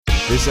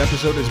This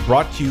episode is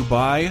brought to you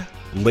by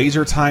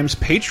Laser Time's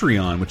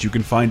Patreon, which you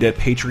can find at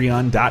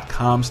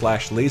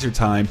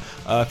patreon.com/lasertime.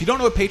 If you don't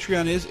know what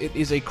Patreon is, it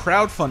is a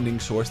crowdfunding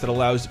source that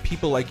allows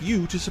people like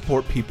you to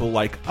support people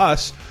like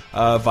us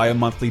via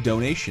monthly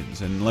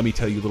donations. And let me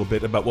tell you a little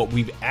bit about what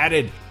we've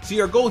added. See,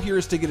 our goal here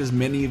is to get as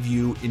many of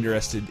you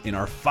interested in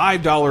our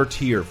 $5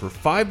 tier. For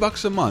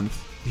 $5 a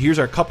month, here's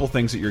our couple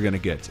things that you're going to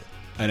get.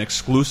 An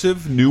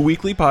exclusive new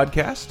weekly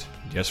podcast,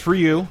 just for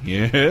you,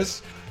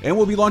 yes. And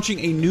we'll be launching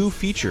a new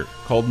feature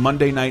called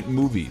Monday Night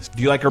Movies.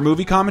 Do you like our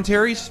movie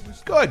commentaries?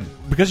 Good.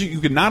 Because you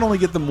can not only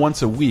get them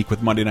once a week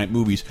with Monday Night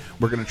Movies,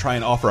 we're going to try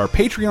and offer our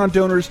Patreon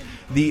donors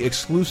the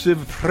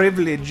exclusive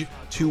privilege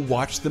to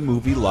watch the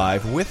movie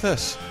live with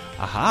us.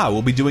 Aha,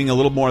 we'll be doing a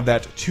little more of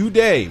that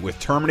today with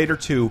Terminator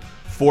 2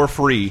 for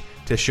free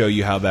to show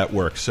you how that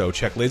works. So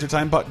check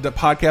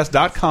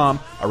lasertimepodcast.com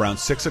around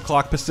 6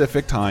 o'clock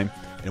Pacific time,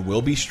 and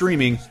we'll be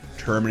streaming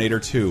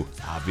Terminator 2.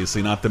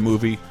 Obviously not the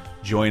movie.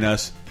 Join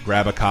us.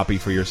 Grab a copy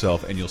for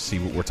yourself, and you'll see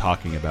what we're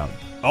talking about.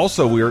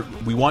 Also,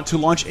 we want to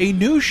launch a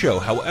new show.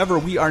 However,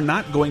 we are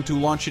not going to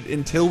launch it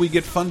until we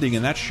get funding,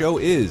 and that show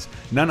is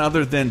none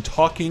other than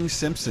Talking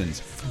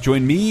Simpsons.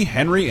 Join me,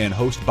 Henry, and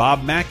host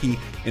Bob Mackey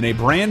in a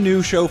brand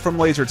new show from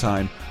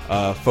LaserTime,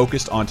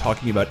 focused on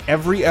talking about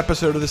every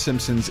episode of The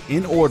Simpsons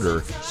in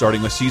order,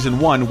 starting with Season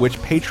 1, which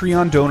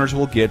Patreon donors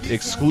will get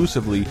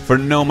exclusively for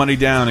no money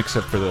down,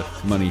 except for the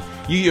money.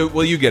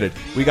 Well, you get it.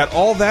 We got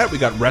all that. We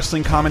got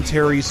wrestling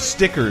commentaries,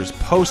 stickers,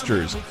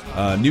 posters,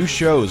 new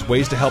shows,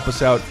 ways to help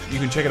us out. You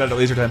can check it out at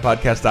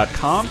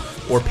lasertimepodcast.com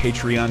or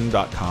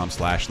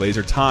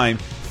patreon.com/lasertime.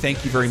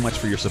 Thank you very much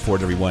for your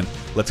support, everyone.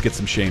 Let's get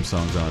some shame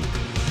songs on.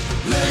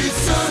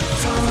 Laser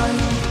time.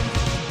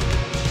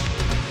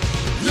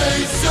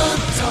 Laser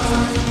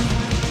time.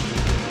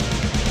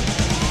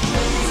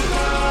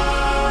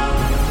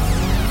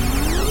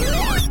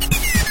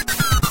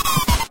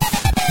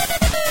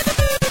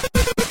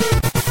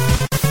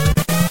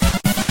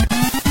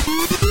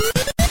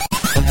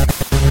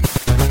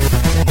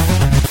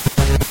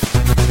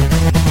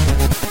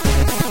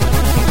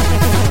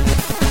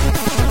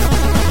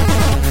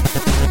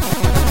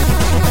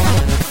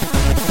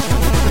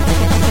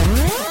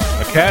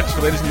 Cat,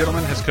 ladies and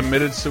gentlemen, has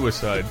committed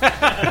suicide.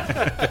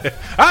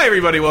 Hi,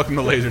 everybody. Welcome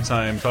to Laser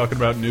Time, talking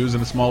about news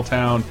in a small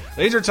town.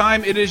 Laser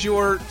Time, it is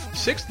your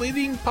sixth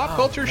leading pop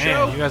culture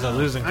show. You guys are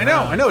losing. I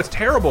know, it's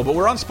terrible, but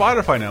we're on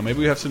Spotify now. Maybe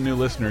we have some new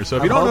listeners. So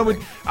if you don't know,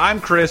 I'm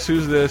Chris.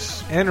 Who's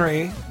this?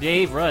 Henry.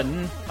 Dave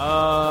Rudden. This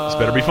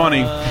better be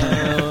funny.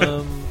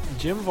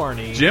 Jim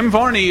Varney. Jim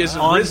Varney is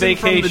on risen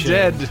vacation from the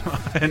dead.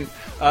 And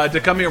to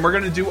come here, we're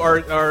going to do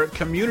our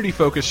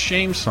community-focused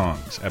Shame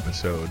Songs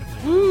episode.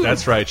 Woo.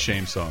 That's right,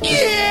 Shame Songs.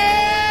 Yeah!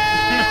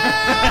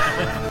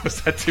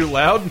 Was that too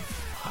loud? Ooh,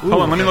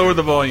 hold on, let me lower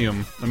the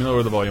volume. Let me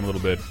lower the volume a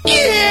little bit. Boy.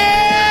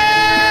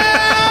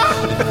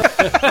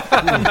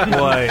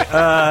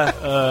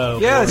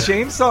 Yeah,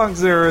 Shame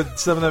Songs are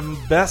some of the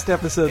best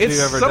episodes we've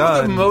ever done. It's some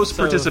of the most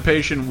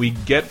participation we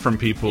get from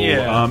people.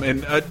 Yeah.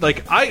 And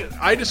like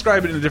I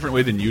describe it in a different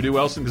way than you do,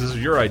 Elson, because this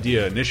was your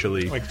idea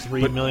initially. Like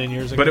 3 million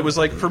years ago. But it was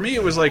like, for me,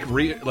 it was like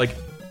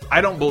I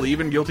don't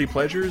believe in guilty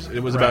pleasures.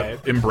 It was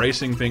about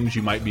embracing things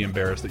you might be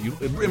embarrassed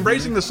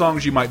embracing the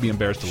songs you might be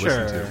embarrassed to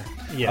listen to.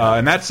 Yeah.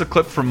 And that's a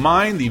clip from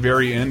mine, the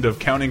very end of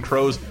Counting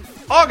Crows'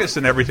 August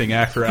and Everything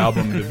After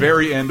album, the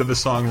very end of the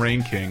song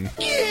Rain King.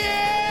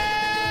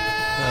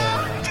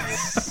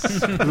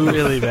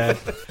 Really bad.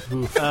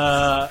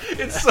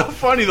 It's so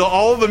funny though.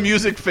 All the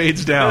music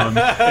fades down.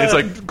 It's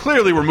like,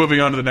 clearly we're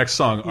moving on to the next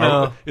song.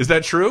 No. Is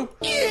that true?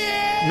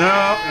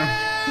 No.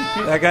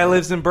 That guy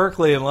lives in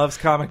Berkeley and loves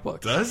comic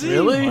books. Does he?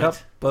 Really? Yep,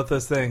 both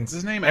those things.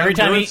 His name Every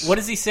time Lewis? what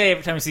does he say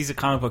every time he sees a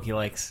comic book he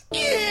likes?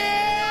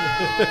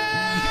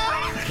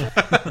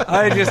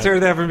 I just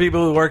heard that from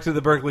people who worked at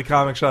the Berkeley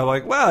comic shop.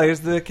 Like, wow, here's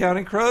the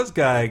Counting Crows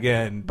guy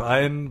again,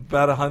 buying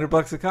about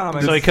 $100 a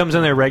comic. So he comes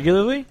in there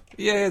regularly?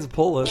 Yeah, he has a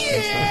pull list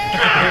and stuff.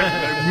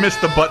 I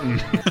missed the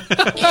button.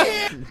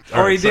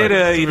 Or he did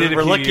a We're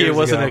few lucky it years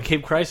wasn't ago. a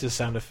Cape Crisis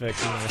sound effect.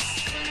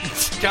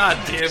 God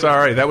damn it.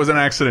 Sorry, that was an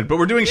accident. But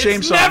we're doing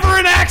Shame Songs. Never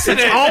an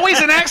accident! It's always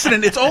an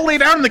accident. It's all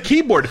laid out on the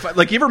keyboard.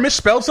 If you ever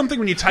misspelled something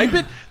when you type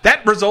it,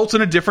 that results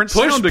in a different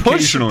sound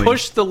occasionally.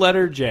 Push the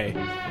letter J.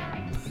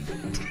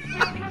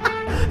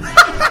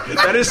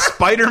 That is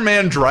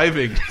Spider-Man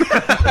driving.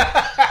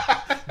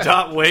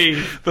 Dot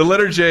wave. The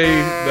letter J,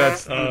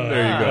 that's...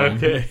 there you go.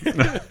 Okay.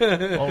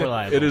 All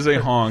reliable. It is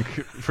a honk.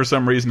 For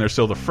some reason, there's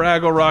still the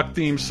Fraggle Rock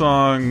theme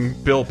song,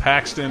 Bill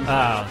Paxton.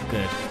 Oh,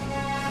 good.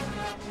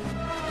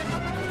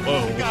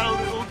 Whoa. Got a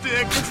little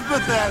dick. It's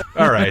pathetic.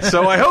 All right,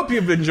 so I hope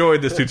you've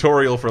enjoyed this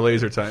tutorial for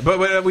Laser Time.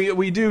 But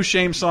we do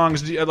Shame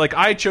Songs. Like,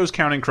 I chose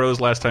Counting Crows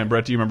last time.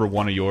 Brett, do you remember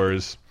one of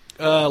yours?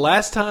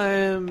 Last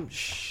time,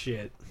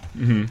 shit.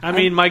 I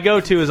mean, my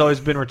go-to has always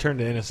been Return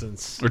to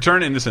Innocence.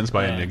 Return to Innocence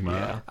by Enigma.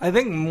 Yeah. I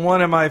think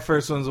one of my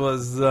first ones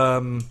was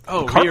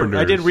Carpenters.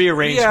 I did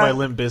rearrange Yeah. my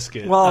Limp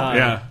Bizkit. Well,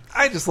 Yeah.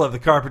 I just love the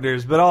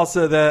Carpenters, but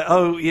also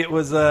it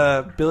was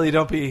Billy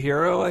Don't Be a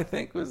Hero, I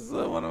think was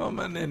one of them,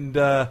 and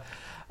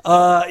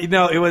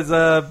It was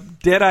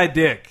Dead-Eye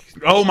Dick.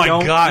 Oh my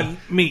Don't God. eat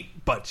meat,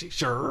 but you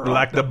sure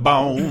Like the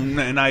bone,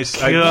 and I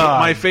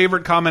my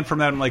favorite comment from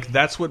that. I'm like,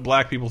 that's what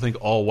black people think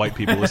all white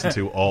people listen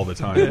to all the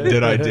time.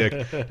 Did I,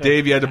 Dick?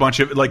 Dave, you had a bunch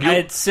of like. I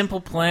had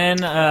Simple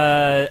Plan.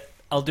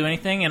 I'll do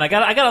anything, and I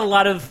got a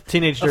lot of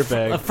Teenage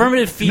Dirtbag.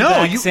 affirmative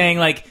feedback you- saying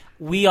like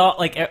we all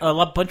like a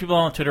bunch of people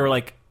on Twitter were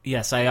like,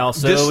 yes, I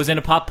also was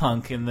into pop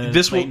punk in the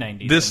late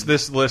 90s.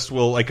 This list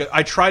will like.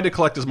 I tried to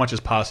collect as much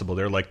as possible.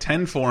 There are like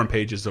 10 forum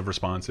pages of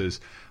responses.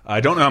 I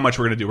don't know how much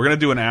we're going to do. We're going to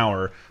do an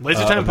hour.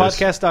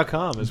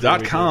 LaserTimePodcast.com is where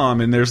we .com,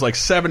 and there's like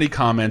 70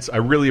 comments. I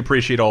really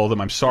appreciate all of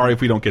them. I'm sorry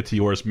if we don't get to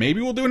yours. Maybe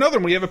we'll do another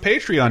one. We have a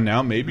Patreon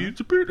now. Maybe it's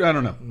I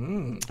don't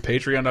know.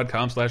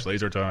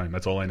 Patreon.com/LaserTime.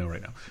 That's all I know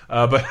right now.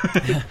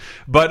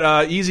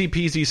 But Easy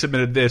Peasy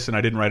submitted this, and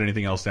I didn't write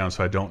anything else down,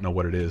 so I don't know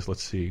what it is.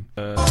 Let's see.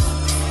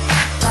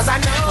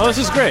 Oh, this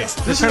is great.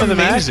 This is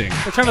amazing.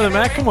 Return of the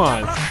Mac, come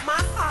on.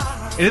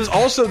 And it's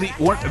also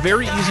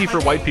very easy for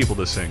white people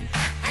to sing.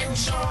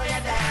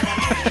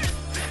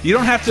 You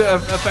don't have to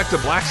affect a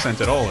black scent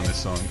at all in this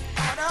song.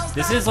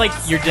 This is like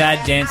your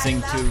dad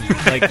dancing to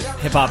like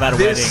hip hop at a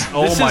wedding.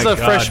 Oh This my is a God.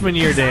 freshman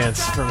year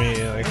dance for me.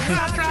 Like,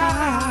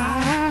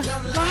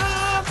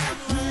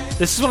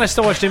 this is when I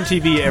still watched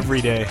MTV every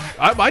day.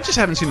 I just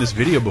haven't seen this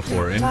video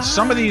before, and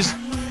some of these.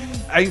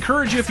 I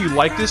encourage you, if you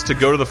like this, to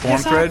go to the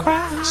forum thread.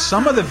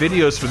 Some of the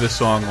videos for this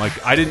song,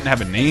 like, I didn't have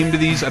a name to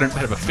these. I didn't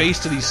have a face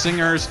to these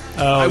singers.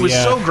 Oh, it was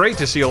yeah. so great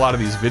to see a lot of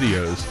these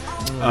videos.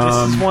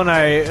 This is one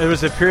there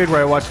was a period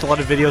where I watched a lot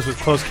of videos with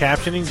closed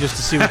captioning just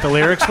to see what the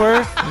lyrics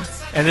were.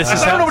 And this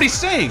is I don't how know what he's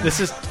saying. this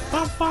is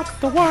bump up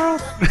the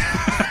world.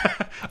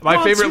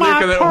 My favorite my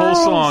lyric of that whole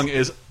pearls. song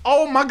is,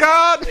 "Oh my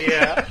God!"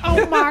 Yeah.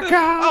 Oh my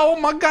god. Oh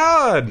my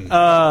God!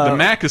 The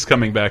Mac is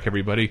coming back,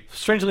 everybody.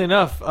 Strangely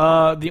enough,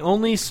 the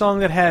only song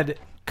that had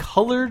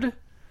colored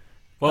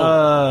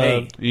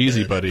Hey,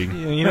 Easy, buddy.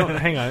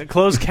 hang on,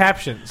 closed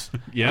captions.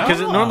 Yeah?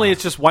 Because normally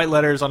it's just white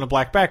letters on a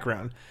black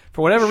background.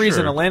 For whatever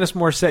reason, Alanis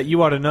Morissette,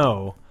 You Ought to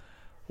Know,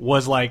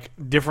 was like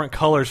different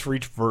colors for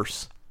each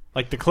verse.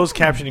 Like the closed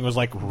captioning was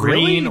like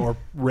green or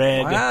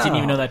red. Wow. didn't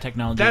even know that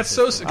technology. That's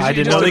so. existed. I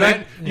didn't know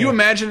they You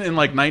imagine in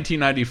like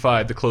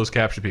 1995, the closed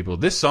caption people.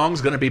 This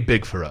song's going to be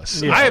big for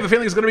us. Yeah. I have a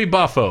feeling it's going to be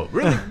buffo.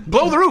 Really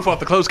blow the roof off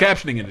the closed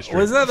captioning industry.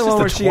 Was that the one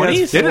where she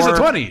has 20s? It is the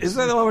 4 20s. Isn't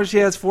that the one where she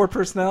has 4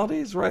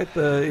 personalities, right?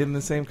 In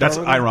the same color? That's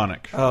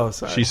ironic. Oh,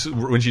 sorry. She's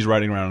when she's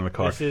riding around in the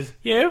car. This is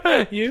you.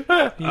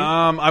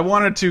 I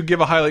wanted to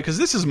give a highlight because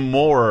this is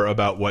more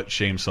about what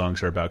Shame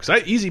songs are about.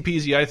 Because Easy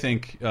Peasy, I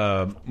think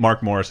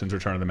Mark Morrison's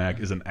Return of the Mac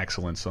is an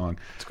excellent song.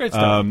 It's great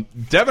stuff.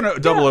 Devin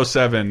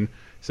 007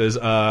 says,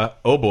 "Oh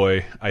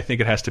boy, I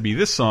think it has to be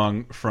this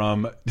song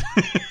from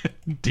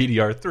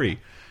DDR3."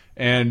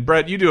 And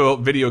Brett, you do a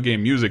video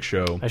game music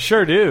show. I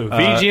sure do.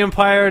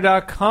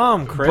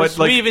 VGEmpire.com, Chris. but,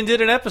 like- we even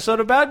did an episode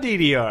about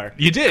DDR.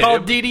 You did.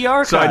 Called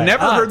DDR. So I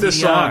never heard this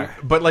DDR. song,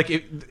 but like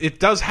it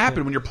does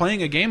happen when you're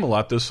playing a game a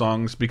lot. Those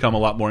songs become a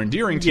lot more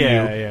endearing to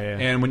Yeah, you. yeah.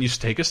 And when you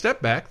take a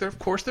step back, of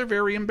course they're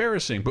very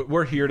embarrassing. But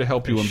we're here to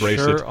help you embrace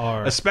sure it.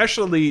 are.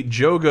 Especially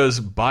Joga's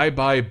 "Bye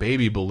Bye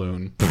Baby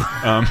Balloon."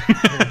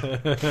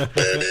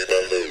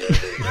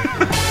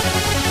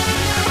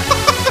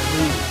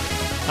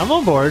 I'm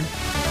on board.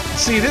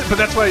 See, but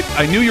that's why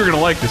I knew you were going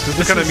to like this. This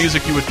is the kind of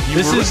music you were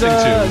listening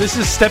to. This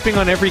is stepping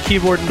on every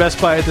keyboard in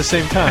Best Buy at the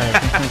same time.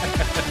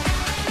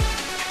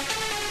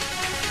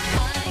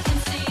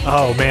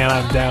 Oh man,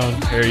 I'm down.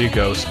 There you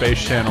go,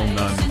 Space Channel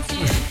None.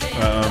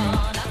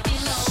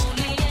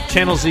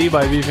 Channel Z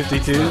by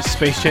B-52.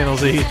 Space Channel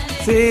Z.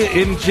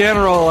 See, in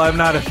general, I'm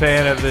not a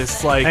fan of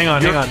this. Like, Hang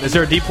on. Is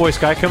there a Deep Voice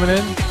guy coming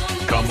in?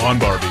 Come on,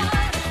 Barbie.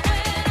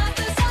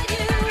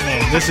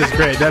 Man, this is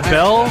great. That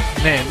bell,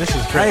 man, this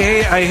is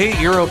great. I hate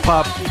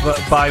Europop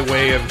by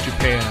way of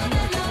Japan.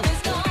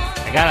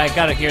 I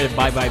gotta hear the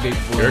Bye Bye Baby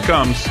Blue. Here it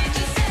comes.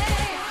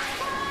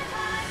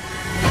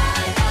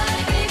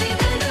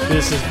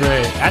 This is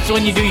great. That's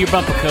when you do your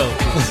bumper coat.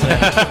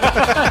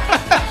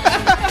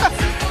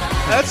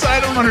 I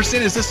don't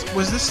understand.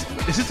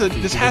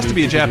 This has to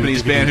be a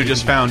Japanese band who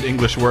just found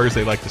English words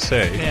they like to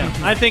say. Yeah.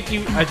 I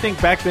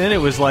think back then it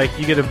was like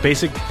you get a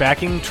basic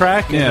backing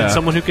track and then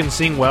someone who can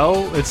sing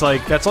well. It's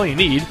like that's all you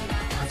need.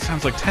 It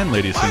sounds like 10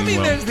 ladies I singing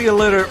mean, well. there's the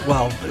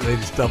well, they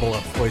just double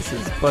up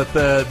voices, but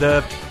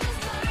the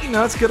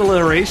it's good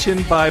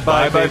alliteration. Bye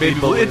baby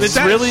blue. It's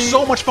really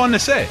so much fun to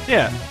say.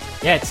 Yeah.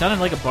 Yeah, it sounded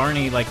like a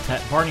Barney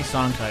Barney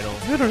song title.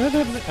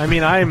 I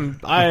mean,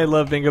 I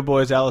love Bingo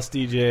Boys, Alice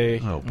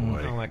DJ. Oh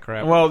boy, all that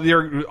crap. Well,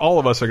 all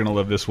of us are going to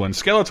love this one.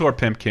 Skeletor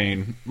Pimp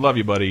Cane, love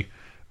you, buddy.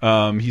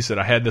 He said,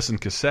 "I had this in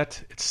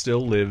cassette. It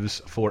still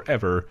lives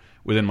forever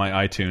within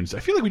my iTunes." I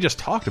feel like we just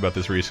talked about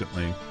this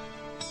recently.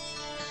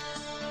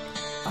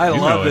 I You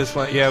know love it. this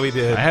one. Yeah, we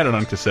did. I had it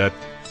on cassette.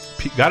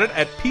 Got it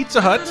at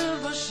Pizza Hut.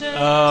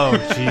 Oh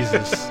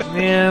Jesus,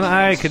 man,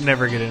 I could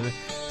never get into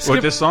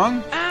What, this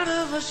song?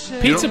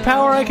 Pizza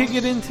Power. I could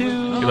get into.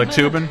 You like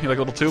tubing? You like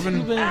a little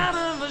tubing?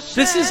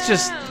 This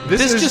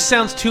just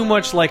sounds too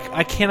much like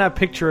I cannot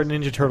picture a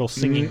Ninja Turtle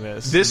singing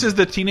this. This is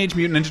the Teenage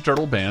Mutant Ninja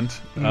Turtle band.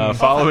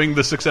 Following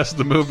the success of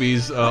the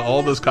movies,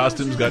 all those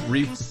costumes got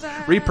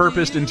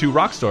repurposed into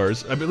rock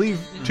stars. I believe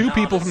 2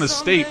 people from the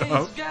state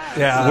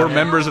were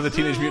members of the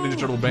Teenage Mutant Ninja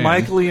Turtle band.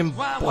 Michael Ian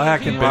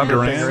Black and Robert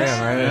Duran,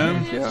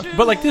 right? Yeah.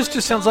 But like this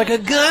just sounds like a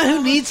guy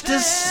who needs to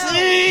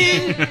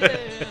sing.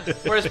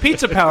 Whereas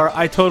Pizza Power,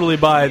 I totally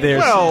buy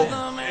theirs. Well,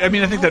 I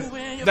mean, I think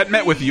that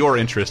met with your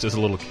interest as a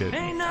little kid.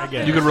 I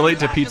guess. You could relate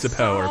to Pizza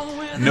Power.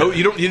 No,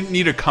 you didn't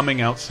need a coming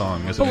out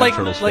song as a Ninja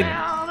Turtles fan.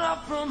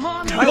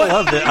 I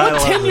love it.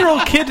 What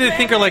 10-year-old kid did they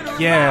think are like,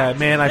 yeah,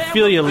 man, I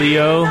feel you,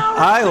 Leo.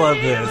 I love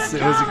this.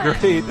 It was a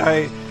great.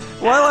 I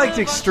liked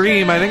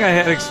Extreme. I think I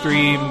had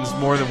Extremes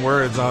More Than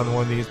Words on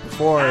one of these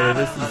before.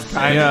 This is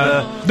kind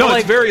of no,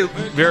 it's very,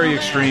 very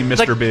extreme,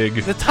 Mr. Big.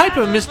 The type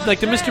of the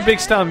Mr.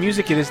 Big style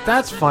music it is,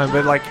 that's fine.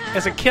 But like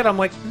as a kid, I'm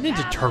like,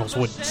 Ninja Turtles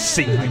wouldn't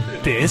sing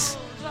like this.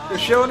 They're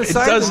showing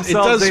aside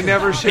themselves. They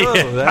never show.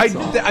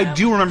 I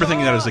do remember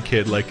thinking that as a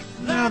kid. Like,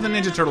 no, the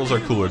Ninja Turtles are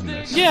cooler than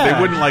this. Yeah.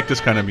 They wouldn't like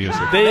this kind of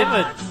music. They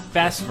have a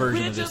fast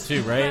version of this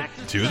too, right?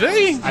 Do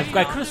they? I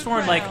could have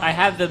sworn I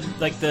have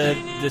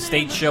the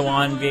stage show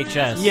on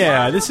VHS.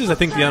 Yeah, this is I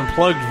think the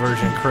unplugged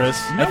version, Chris.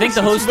 I think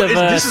the host of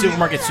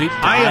Supermarket Sweep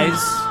dies.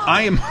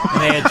 I am.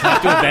 And they had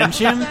tried to avenge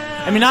him.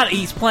 I mean, not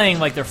he's playing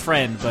like their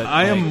friend, but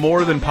I am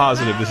more than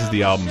positive this is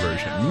the album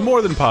version.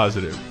 More than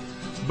positive.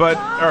 But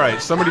all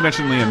right, somebody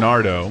mentioned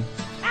Leonardo.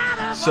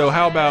 So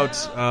how about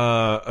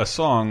a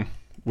song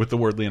with the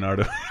word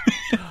Leonardo?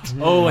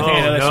 Oh, I think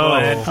I know this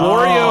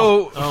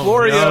one.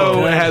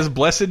 Florio has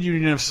 "Blessed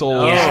Union of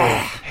Souls."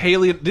 Yeah.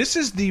 Haley, this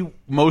is the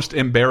most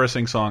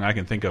embarrassing song I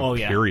can think of. Oh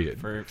yeah,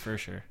 period. For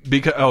sure.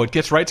 Because it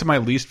gets right to my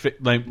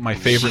my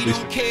favorite.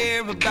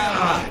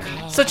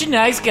 Such a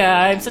nice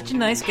guy. I'm such a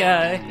nice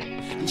guy.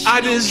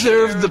 I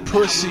deserve the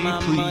pussy,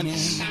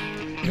 please.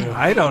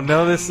 I don't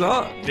know this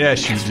song.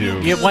 Yes, you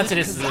do. Yeah, once it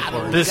is the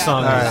chorus. This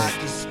song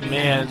is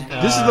man.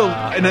 This is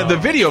the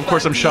video. Of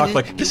course, I'm shocked.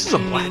 Like this is a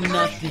black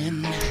guy.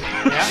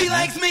 She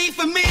likes me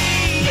for me,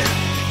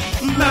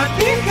 not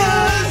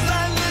because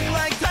I look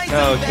like Tyson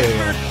Okay.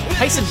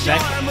 Tyson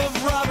Beck.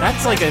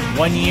 That's like a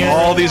 1 year.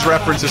 All these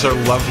references are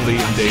lovely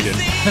and dated.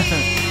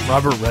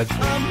 Robert Redford.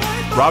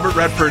 Robert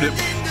Redford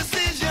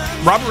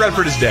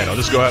is dead. I'll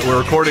just go out. We're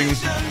recording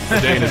a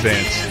day in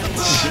advance.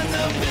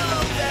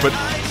 But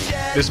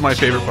this is my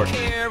favorite part.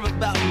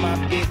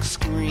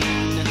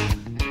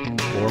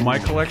 Or my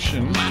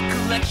collection.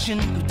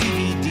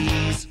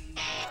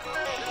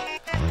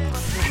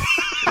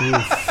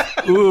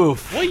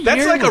 Oof.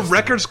 That's like a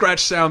record scratch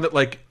sound that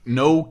like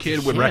no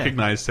kid would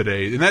recognize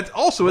today, and that's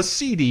also a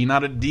CD,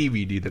 not a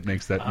DVD, that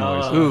makes that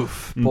noise.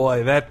 Oof,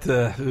 boy,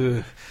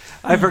 that.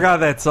 I forgot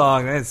that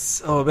song. That's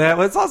so bad.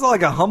 It's also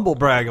like a humble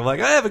brag of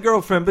like, I have a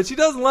girlfriend, but she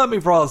doesn't love me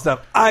for all this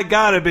stuff. I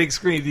got a big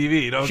screen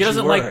TV. She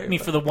doesn't like me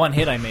for the one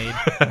hit I made.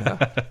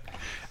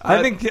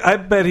 I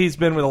bet he's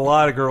been with a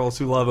lot of girls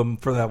who love him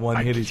for that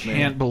one hit he's made. I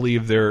can't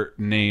believe their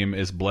name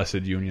is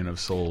Blessed Union of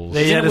Souls.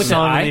 They had a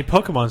song in the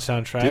Pokemon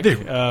soundtrack.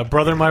 Did they?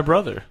 Brother My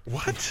Brother.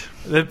 What?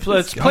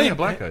 Let's play.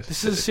 Black guys.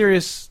 This is a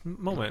serious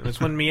moment. It's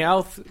when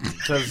Meowth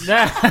says,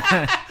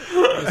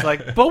 it's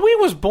like, but we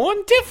was born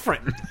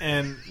different.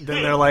 And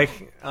then they're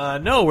like,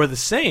 no, we're the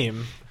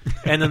same.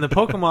 And then the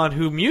Pokemon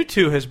who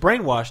Mewtwo has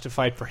brainwashed to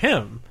fight for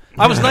him.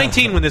 I was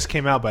 19 when this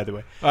came out, by the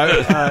way.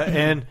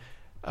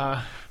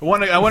 I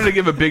wanted to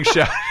give a big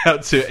shout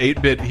out to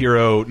 8-Bit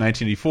Hero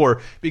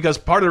 1984 because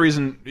part of the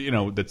reason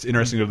that's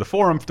interesting to the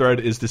forum thread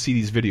is to see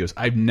these videos.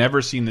 I've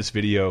never seen this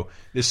video.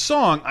 This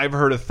song I've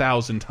heard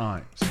 1,000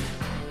 times.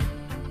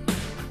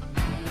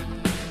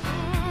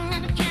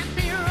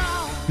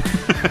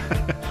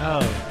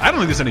 I don't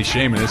think there's any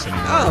shame in this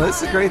anymore. Oh,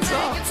 this is a great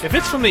song. If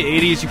it's from the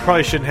 80s, you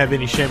probably shouldn't have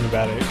any shame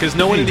about it because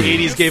no one in the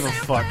 80s gave a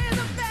fuck.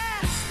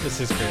 This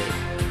is great.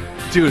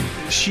 Dude,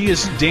 she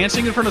is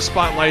dancing in front of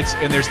spotlights,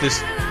 and there's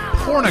this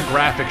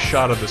pornographic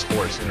shot of this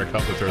horse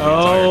intercut with her the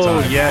entire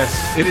time. Oh,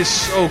 yes. It is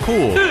so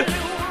cool.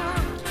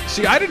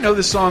 See, I didn't know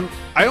this song.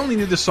 I only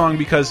knew this song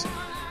because,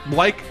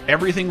 like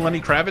everything Lenny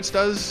Kravitz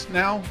does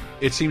now,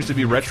 it seems to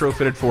be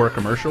retrofitted for a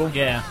commercial.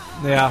 Yeah.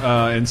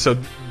 Yeah. And so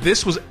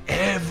this was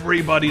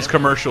everybody's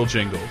commercial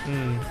jingle.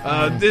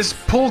 This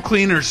pool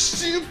cleaner,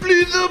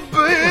 simply the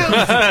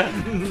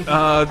best.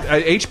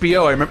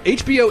 HBO, I remember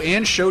HBO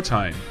and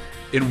Showtime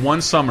in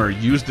one summer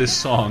used this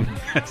song.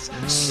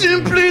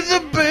 Simply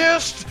the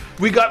best.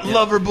 We got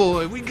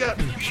Loverboy. We got.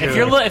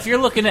 If you're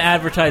looking to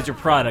advertise your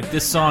product,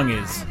 this song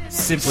is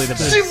simply the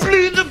best.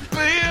 Simply the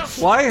best.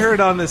 Well, I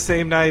heard on the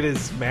same night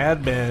as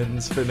Mad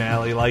Men's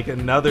finale, like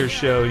another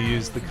show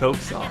used the Coke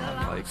song,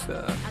 like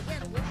the.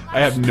 I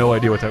have no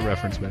idea what that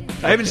reference meant.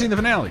 I haven't seen the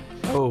finale.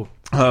 Oh,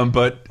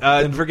 but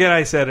and forget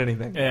I said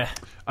anything. Yeah.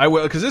 I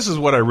will, because this is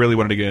what I really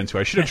wanted to get into.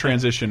 I should have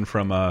transitioned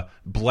from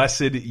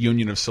Blessed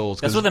Union of Souls.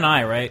 That's with an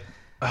I, right?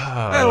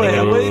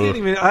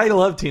 I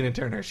love Tina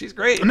Turner. She's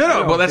great.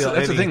 No. Well, that's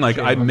the thing. Like,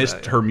 I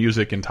missed her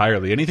music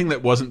entirely. Anything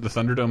that wasn't the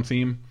Thunderdome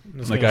theme,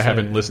 like I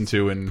haven't listened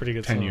to in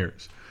 10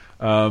 years.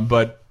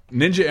 But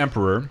Ninja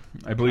Emperor,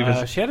 I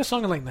believe. She had a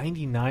song in like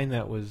 '99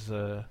 that was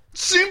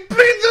Simply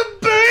the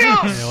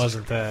Best. It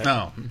wasn't that.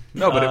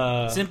 No,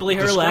 but Simply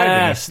Her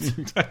Last.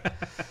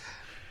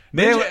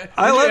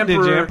 I love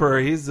Ninja Emperor.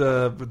 He's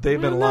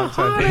they've been a long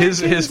time.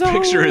 His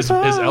picture is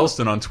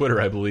Elston on Twitter,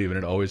 I believe, and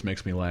it always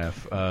makes me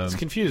laugh. It's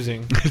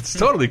confusing. It's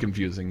totally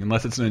confusing,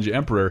 unless it's Ninja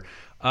Emperor.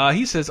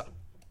 He says,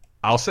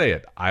 I'll say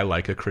it. I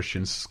like a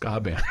Christian ska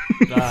band.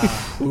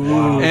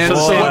 Wow. And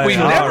so what we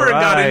never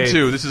got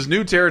into, this is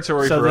new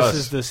territory for us. So this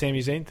is the Sami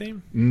Zayn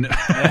theme?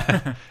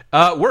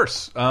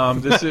 Worse.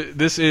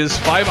 This is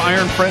Five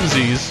Iron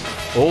Frenzies,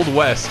 Old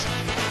West.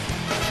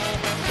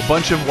 A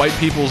bunch of white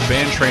people's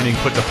band training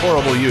put to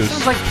horrible use.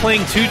 Sounds like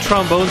playing two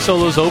trombone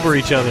solos over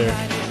each other.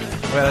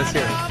 Well, let's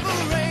hear it.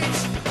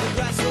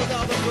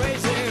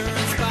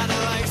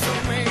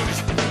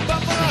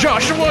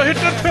 Joshua hit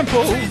the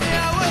temple.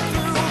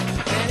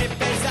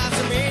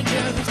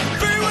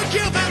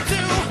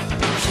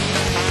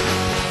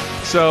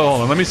 So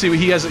hold on, let me see what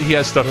he has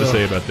stuff to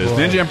say about this.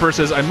 Ninja Emperor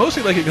says, I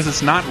mostly like it because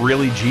it's not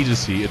really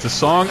Jesus-y. It's a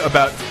song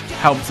about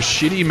how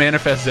shitty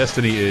Manifest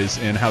Destiny is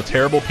and how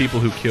terrible people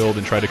who killed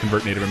and tried to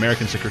convert Native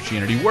Americans to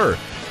Christianity were.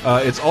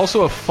 It's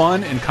also a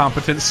fun and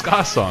competent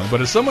ska song, but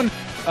as someone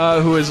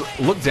who has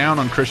looked down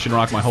on Christian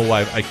rock my whole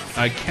life,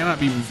 I cannot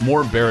be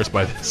more embarrassed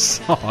by this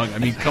song. I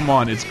mean, come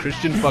on, it's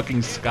Christian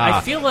fucking ska. I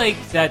feel like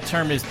that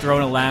term is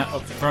thrown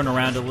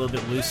around a little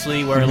bit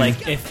loosely, where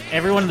like if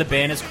everyone in the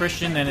band is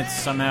Christian, then it's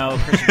somehow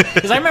Christian.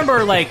 Because I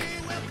remember like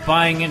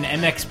buying an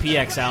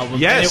MXPX album,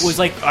 yes, and it was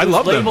like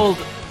labeled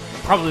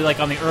probably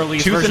like on the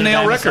earliest Tooth version and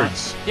Nail of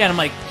Records. Yeah, and I'm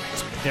like,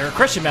 they're a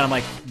Christian band. I'm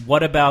like,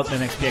 what about the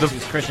MXPX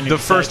who's Christian? The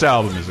first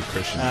album is a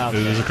Christian. Okay.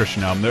 It is a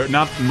Christian album. There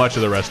not much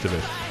of the rest of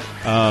it.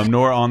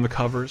 Nor on the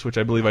covers, which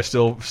I believe I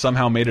still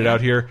somehow made it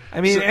out here. I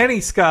mean,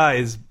 any ska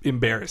is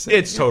embarrassing.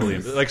 It's totally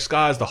like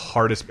ska is the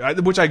hardest,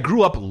 which I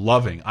grew up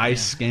loving. I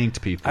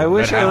skanked people. I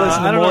wish I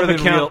listened to more than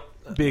count.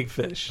 Real Big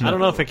Fish. I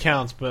don't know if it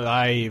counts, but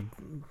I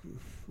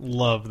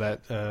love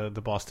that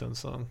the Boston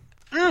song.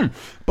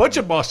 Bunch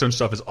of Boston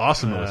stuff is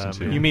awesome to listen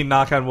to. You mean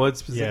Knock on Wood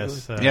specifically?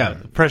 Yes. Yeah.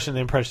 The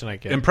impression I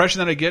get. Impression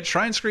that I get.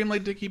 Try and scream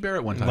like Dickie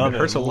Barrett one time. Love it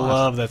hurts a lot.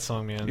 Love that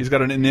song, man. He's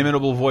got an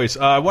inimitable voice.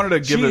 I wanted to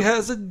give She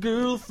has a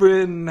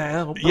girlfriend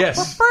now.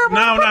 Yes.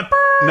 No,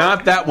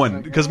 not that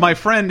one. Because my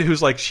friend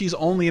who's like, she's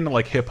only into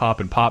like hip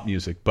hop and pop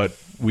music, but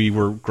we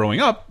were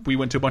growing up, we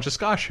went to a bunch of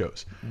ska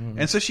shows.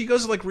 And so she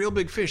goes to like Real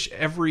Big Fish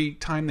every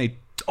time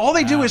all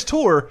they do is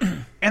tour,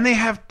 and they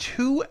have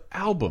 2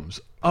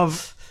 albums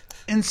of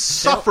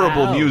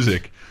insufferable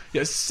music.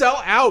 Yeah,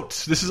 Sell Out.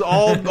 This is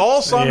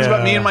all songs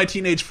about me and my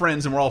teenage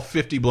friends, and we're all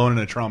 50 blown in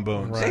a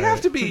trombone. Right. They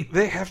have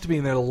to be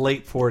in their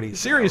late 40s.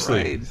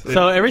 Seriously. Right?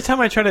 So every time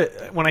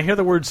when I hear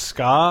the word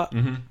ska,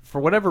 for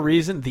whatever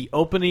reason, the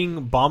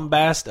opening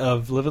bombast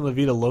of Livin' La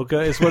Vida Loca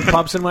is what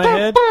pops in my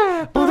head.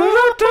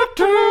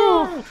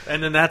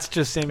 And then that's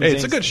just Sami Zayn's.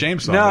 It's a good Shame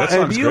song. Now, that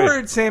song's have you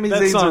heard Sami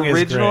Zayn's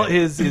original,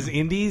 his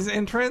Indies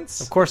entrance?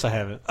 Of course I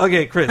haven't.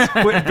 Okay, Chris,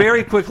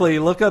 very quickly,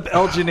 look up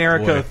El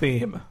Generico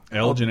theme.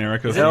 El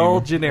Generico theme.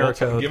 El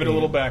Generico Give it a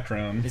little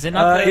background. Is it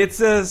not it's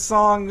a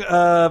song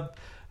by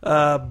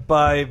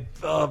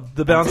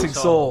the Bouncing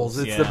Souls.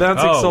 It's the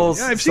Bouncing Souls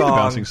yeah, I've song. seen the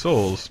Bouncing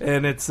Souls.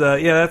 And it's,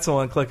 that's the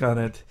one. Click on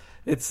it.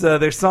 It's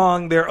their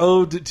song, their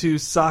ode to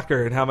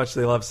soccer and how much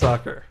they love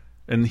soccer.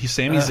 And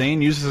Sami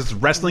Zayn uses his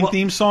wrestling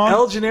theme song?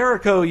 El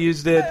Generico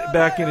used it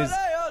back in his...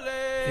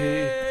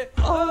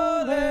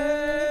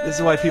 This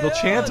is why people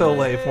chant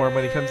Ole for him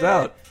when he comes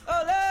out.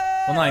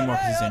 Well, not anymore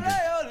because he's injured.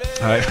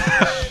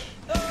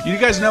 You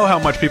guys know how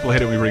much people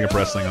hate it when we bring up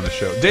wrestling on the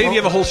show. Dave,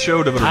 you have a whole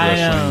show devoted to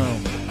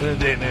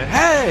wrestling.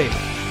 Hey!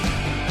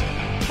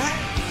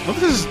 Look,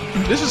 this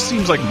just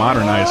seems like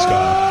modernized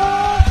ska.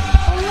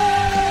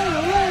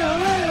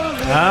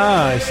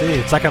 Ah, I see.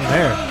 It's like I'm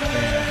there.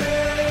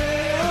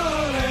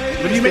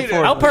 But you made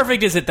How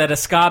perfect is it that a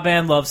ska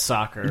band loves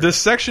soccer? The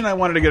section I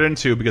wanted to get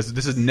into, because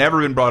this has never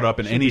been brought up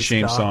in any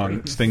Shame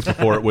song things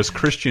before, it was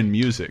Christian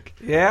music.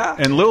 Yeah.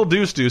 And Lil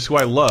Deuce Deuce, who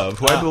I love,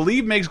 who I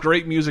believe makes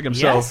great music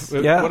himself.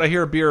 Yes. Yeah. What I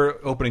hear a beer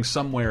opening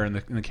somewhere in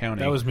the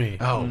county. That was me.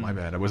 Oh, my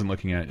bad. I wasn't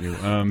looking at you.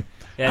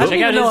 Yeah,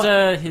 check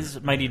out his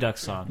Mighty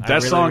Ducks song.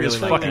 That song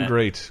is like fucking that.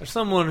 great. As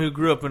someone who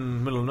grew up in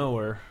the middle of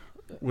nowhere,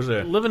 Was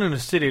it? living in a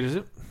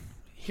city,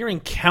 hearing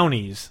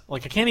counties,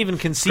 like I can't even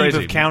conceive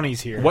Crazy. of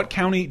counties here. What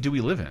county do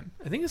we live in?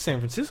 I think it's San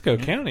Francisco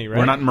County, right?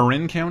 We're not in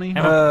Marin County?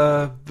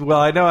 Well,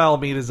 I know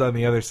Alameda's on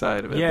the other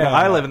side of it. Yeah, But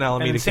I live in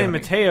Alameda and San County.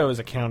 Mateo is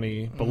a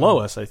county below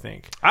us, I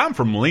think. I'm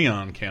from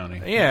Leon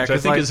County. Yeah, which I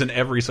 'cause, think like, is in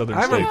every southern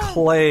I'm in state.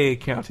 Clay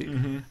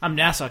County. I'm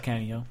Nassau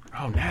County, yo.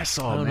 Oh,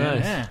 Nassau, Oh,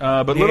 man. nice.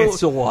 But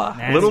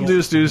Nassau. Little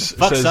Deuce Deuce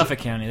Fuck says, Suffolk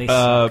County. They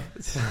suck.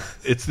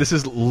 this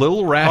is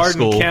Lil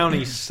Rascal. Hardin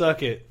County,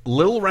 suck it.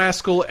 Lil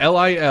Rascal,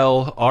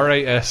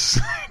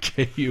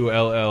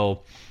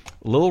 LILRASKULL.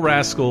 Lil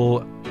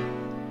Rascal,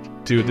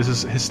 dude, this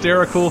is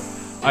hysterical.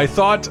 I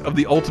thought of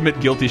the ultimate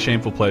guilty,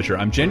 shameful pleasure.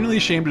 I'm genuinely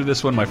ashamed of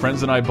this one. My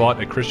friends and I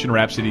bought a Christian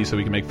rap CD so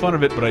we can make fun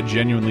of it, but I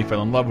genuinely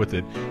fell in love with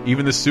it.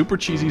 Even the super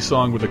cheesy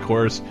song with the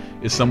chorus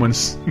is someone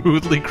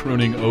smoothly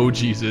crooning, "Oh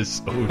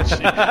Jesus, oh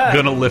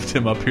gonna lift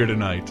him up here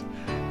tonight."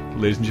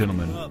 Ladies and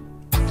gentlemen.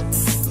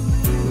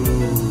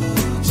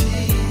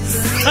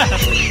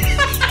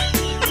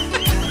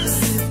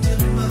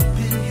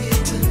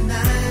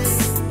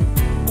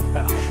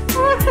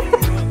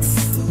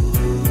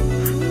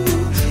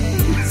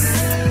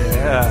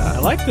 I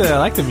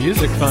like the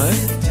music fine.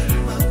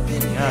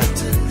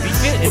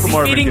 Is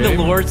he feeding the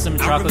Lord some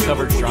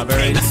chocolate-covered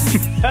strawberries?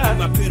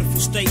 My pitiful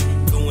state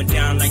going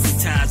down like the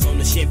tides on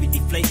the Chevy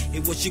deflate.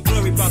 It was your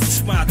glory about to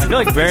smile. I feel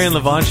like Barry and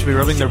Levon should be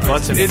rubbing their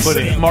butts in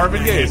pudding.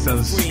 Marvin Gaye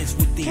sounds. I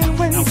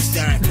was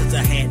dying because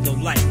I had no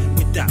life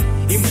without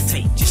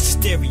imitate, just a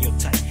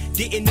stereotype.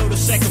 Didn't know the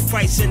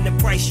sacrifice and the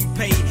price you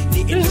paid.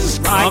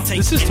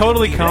 This is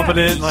totally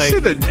competent. Like, Say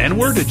the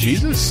N-word to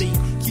Jesus?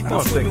 Keep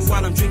on swimming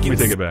while I'm drinking. Let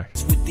me take it back.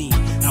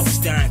 I was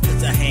dying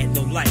because I had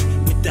no life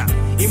without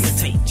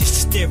imitate,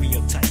 just a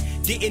stereotype.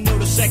 Didn't know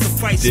the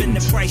sacrifice and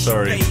the price you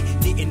paid.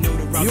 Didn't know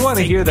the route. You want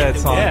to hear that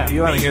song? Yeah.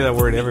 You want to hear that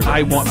word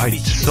everybody? I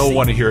so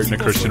want to hear it in a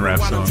Christian rap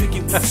song.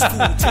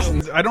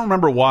 I don't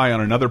remember why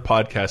on another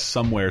podcast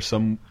somewhere,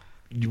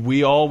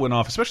 we all went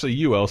off, especially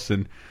you,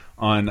 Elston,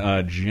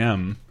 on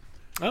Gem.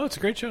 oh, it's a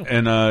great show.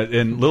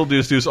 And Little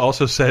Deuce Deuce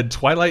also said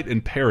Twilight in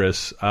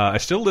Paris. I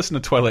still listen to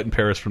Twilight in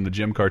Paris from the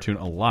Jim cartoon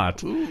a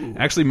lot. Ooh.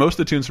 Actually, most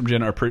of the tunes from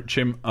Jim are pretty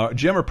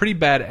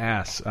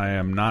badass. I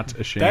am not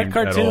ashamed That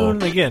cartoon,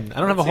 at all. again, I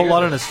don't have a whole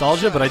lot of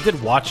nostalgia, but I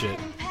did watch it.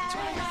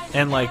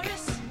 And like,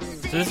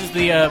 So this is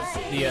the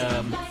wait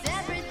a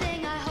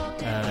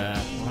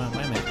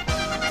minute.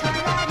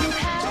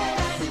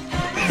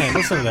 man,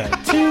 listen to that.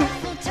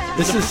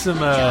 This is some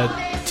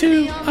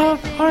Two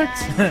of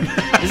Hearts.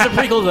 This is a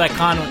prequel to that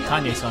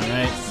Kanye song,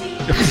 right?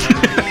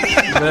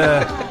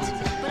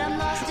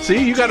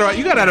 See, you got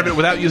out of it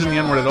without using the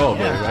N-word at all.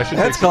 Yeah. I should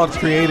That's called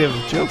creative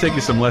I'll joke. take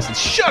you some lessons.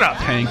 Shut up,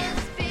 Hank.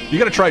 You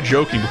got to try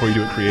joking before you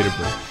do it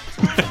creatively.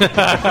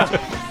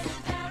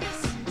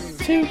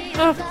 Two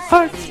of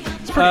Hearts.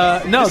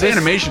 No, this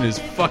animation is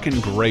fucking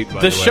great. By the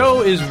The way.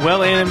 show is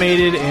well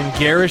animated and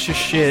garish as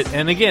shit.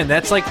 And again,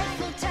 that's like,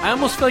 I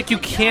almost feel like you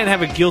can't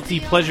have a guilty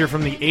pleasure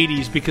from the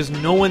 80s because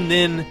no one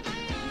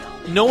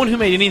who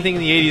made anything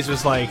in the 80s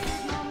was like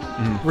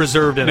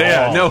reserved at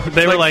all. No,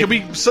 They were like,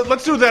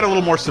 let's do that a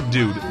little more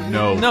subdued.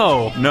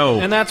 No.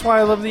 And that's why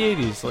I love the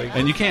 80s. Like,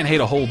 And you can't hate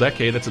a whole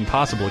decade. That's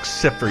impossible,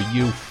 except for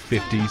you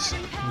 50s.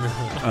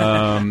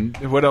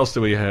 What else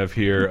do we have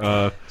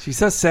here? She's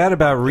so sad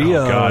about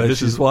Rio. Oh, God, as this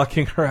she's is-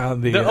 walking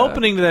around the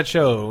opening to that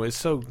show is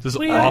so. This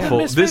is awful.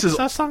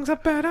 Our songs are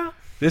better.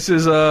 This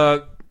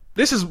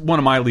is one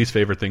of my least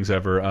favorite things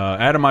ever.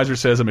 Atomizer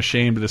says, I'm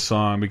ashamed of this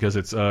song because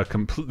it's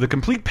the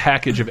complete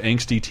package of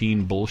angsty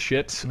teen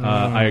bullshit.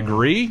 I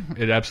agree.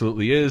 It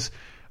absolutely is.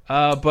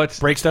 But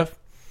Break stuff.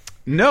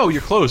 no,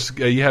 you're close.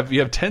 You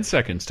have 10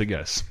 seconds to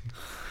guess.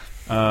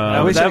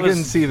 I wish I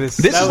couldn't see this.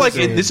 This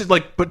is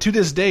like, but to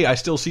this day, I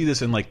still see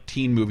this in like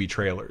teen movie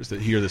trailers that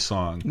hear this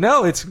song.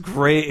 No, it's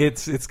great.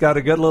 It's got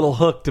a good little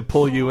hook to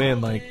pull you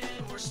in. Like,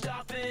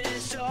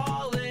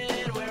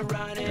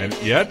 And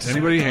yet,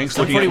 anybody? Hank's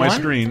looking at my 41?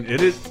 screen.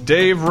 It is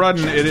Dave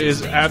Rudden. It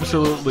is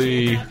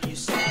absolutely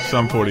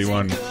Sum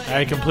 41.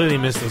 I completely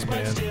missed this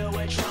band.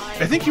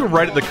 I think you were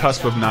right at the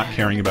cusp of not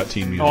caring about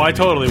teen music. Oh, I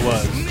totally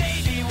was.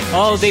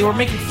 Oh, they were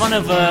making fun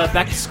of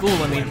Back to School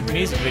in the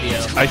music video.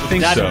 I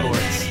think Dad so. Boards.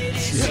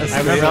 yes, I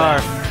remember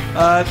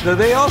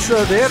they are.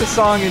 They had a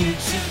song in.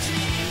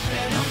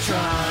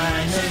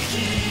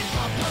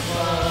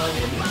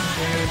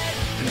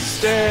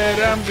 Instead,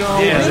 I'm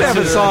going. They did have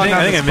a song on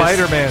I the think I missed-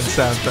 Spider-Man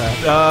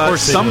soundtrack.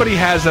 course they Somebody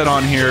has that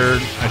on here.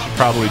 I should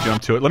probably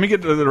jump to it. Let me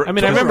get the. I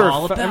mean, I Those remember. were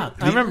all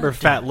about. I remember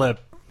Fat Lip.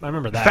 I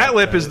remember that. Fat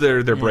Lip is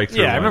their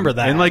breakthrough. Yeah, I one. remember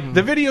that. And like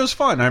the video's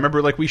fun. I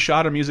remember like we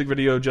shot a music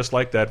video just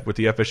like that with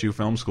the FSU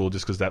Film School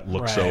just because that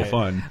looked so Right.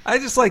 fun. I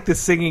just like the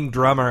singing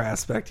drummer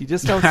aspect. You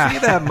just don't see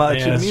that much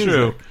Yeah, in it's music.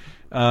 True.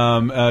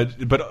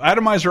 But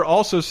Atomizer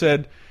also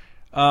said,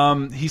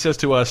 he says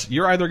to us,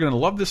 you're either going to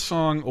love this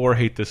song or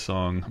hate this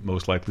song,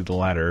 most likely the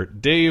latter.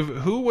 Dave,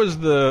 who was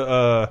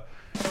the...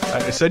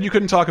 I said you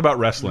couldn't talk about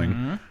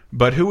wrestling,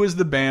 but who was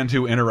the band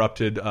who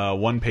interrupted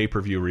one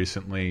pay-per-view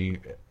recently?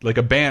 Like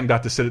a band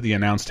got to sit at the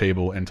announce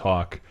table and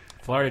talk.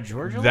 Florida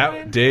Georgia That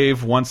Line?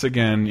 Dave, once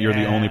again, you're the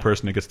Yeah. only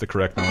person that gets the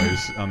correct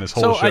noise on this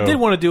whole So show. I did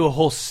want to do a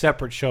whole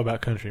separate show about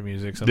country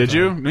music. Sometime. Did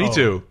you? Me Oh.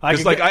 too. I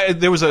 'Cause, can like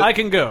there was a. I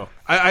can go.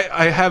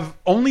 I have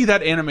only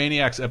that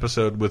Animaniacs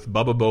episode with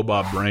Bubba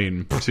Bobob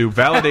Brain to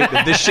validate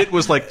that this shit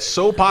was like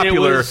so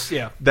popular was,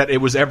 yeah. that it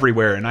was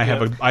everywhere. And I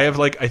have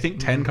like I think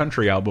 10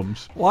 country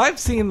albums. Well, I've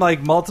seen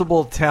like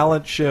multiple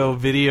talent show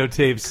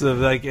videotapes of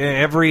like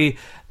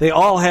they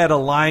all had a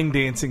line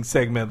dancing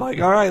segment. Like,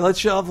 all right, let's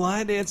show off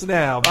line dance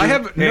now. I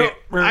have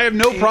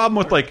no problem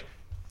with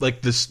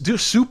like this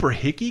super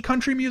hicky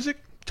country music.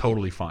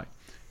 Totally fine.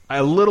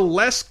 a little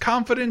less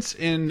confidence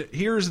in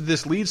here's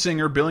this lead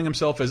singer billing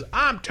himself as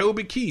I'm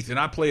Toby Keith and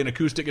I play an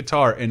acoustic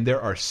guitar, and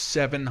there are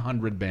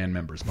 700 band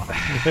members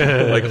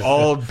behind like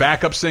all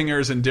backup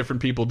singers and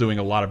different people doing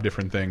a lot of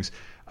different things.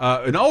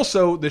 And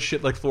also this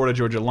shit like Florida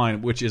Georgia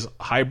Line, which is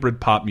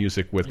hybrid pop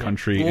music with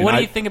country. Well, what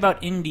do you think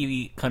about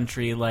indie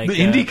country, like the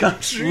indie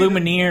country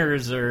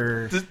Lumineers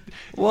or?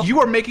 You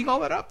are making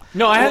all that up?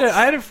 No, I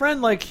had a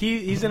friend like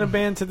he's in a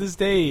band to this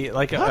day,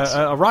 like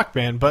a rock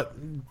band, but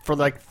for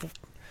like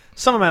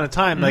some amount of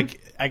time, like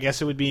I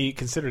guess it would be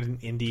considered an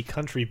indie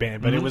country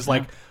band, but it was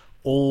like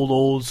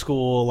old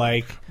school,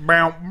 like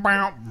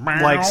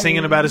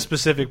singing about a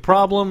specific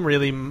problem,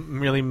 really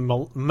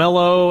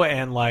mellow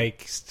and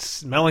like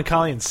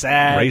melancholy and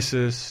sad.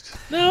 Racist.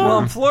 No,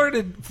 well,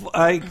 Florida,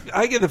 I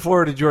get the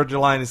Florida Georgia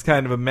Line is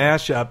kind of a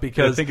mashup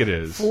because I think it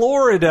is.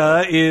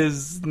 Florida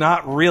is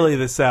not really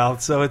the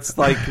South, so it's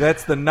like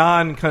that's the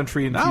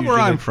non-country infusion. Not where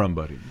I'm from,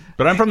 buddy.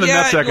 But I'm from the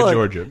nutsack of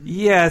Georgia.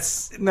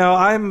 Yes, no,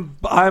 I'm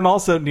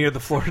also near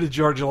the Florida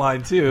Georgia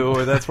Line too,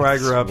 or that's where I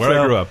grew up.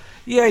 I grew up.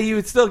 Yeah, you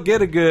would still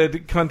get a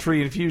good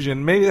country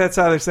infusion. Maybe that's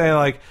how they're saying,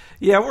 like,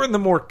 yeah, we're in the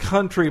more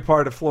country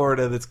part of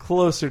Florida that's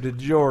closer to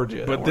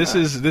Georgia. But this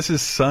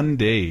is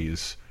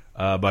Sundays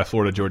by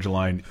Florida Georgia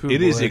Line.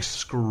 It is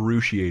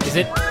excruciating. Is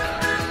it?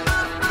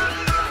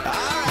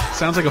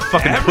 Sounds like a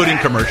fucking pudding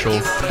commercial.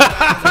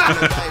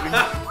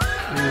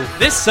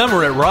 This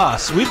summer at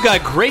Ross, we've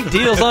got great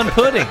deals on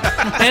pudding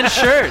and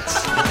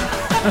shirts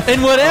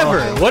and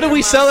whatever. What do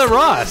we sell at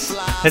Ross?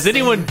 Has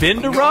anyone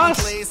been to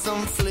Ross?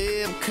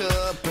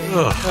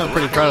 I'm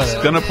pretty proud of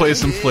that. Gonna play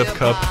some Flip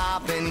Cup.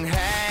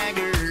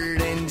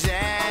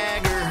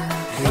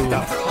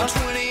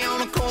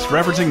 It's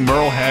referencing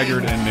Merle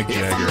Haggard and Mick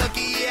Jagger.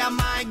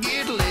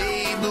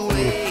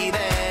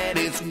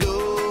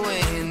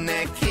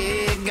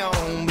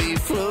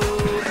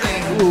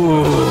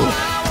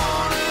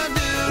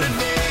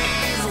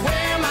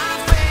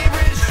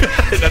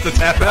 That's a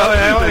tap out.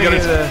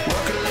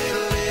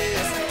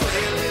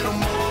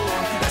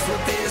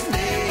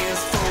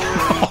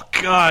 Oh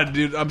God,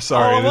 dude! I'm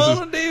sorry.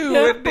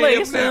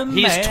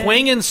 He's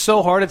twanging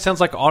so hard it sounds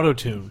like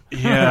auto-tune.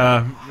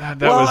 Yeah.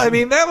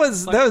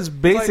 That was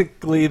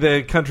basically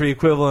the country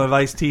equivalent of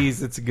Ice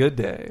T's "It's a Good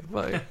Day."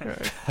 Like,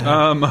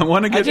 I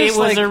want to get. It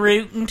was a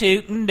rootin'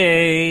 tootin'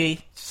 day.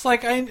 Just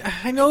like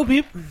I know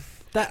people.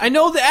 I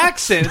know the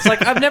accent. It's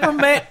like I've never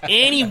met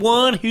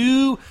anyone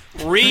who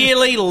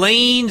really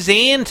leans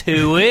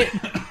into it.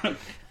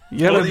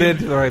 You haven't been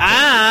to the right place.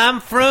 I'm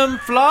from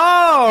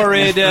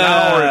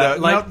Florida.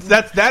 Like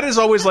that is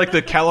always like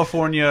the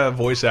California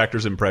voice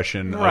actor's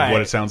impression of what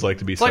it sounds like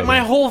to be. It's like Southern. my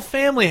whole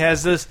family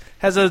has a.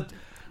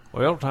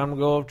 Well, time to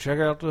go check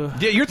out the.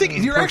 Yeah,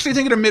 you're actually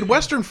thinking of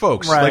Midwestern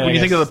folks. Right, like when you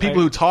think of the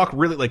people who talk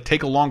really like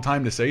take a long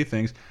time to say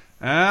things.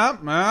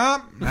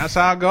 That's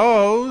how it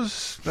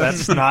goes.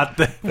 That's not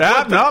the.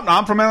 No,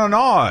 I'm from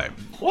Illinois.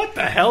 What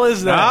the hell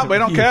is that? We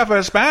don't care for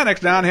Hispanics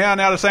down here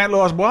near the St.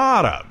 Louis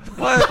border.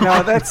 What?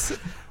 No, that's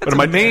a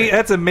Maine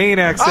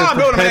accent. I'm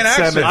doing a Maine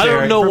accent. Cemetery. I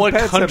don't know From what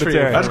Pet country.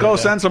 Cemetery. Let's go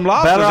send some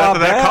lobsters after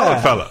that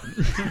colored fella.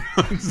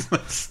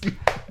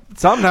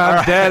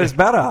 Sometimes Dad is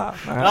better. Oh,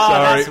 Sorry.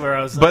 that's where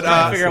I was But,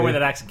 trying to figure out where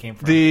that accent came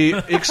from. The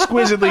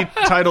exquisitely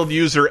titled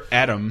user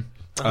Adam,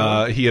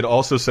 he had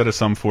also said a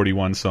Sum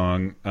 41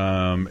 song.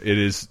 It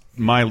is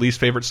my least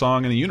favorite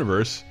song in the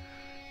universe.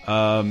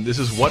 This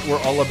is What We're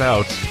All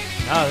About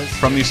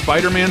from the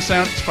Spider-Man 2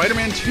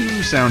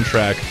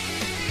 soundtrack.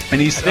 And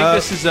he's I think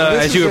this is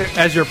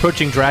as you're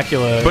approaching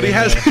Dracula. But he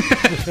has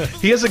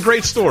he has a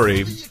great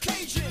story.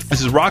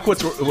 This is Rock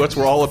What's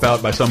We're All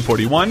About by Sum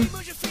 41.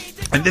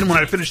 And then when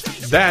I finished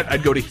that,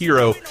 I'd go to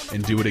Hero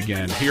and do it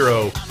again.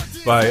 Hero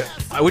by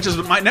which is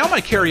my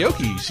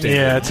karaoke stand.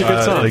 Yeah, it's a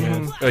good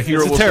song. A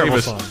Hero it's a will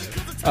terrible save us.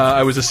 song.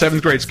 I was a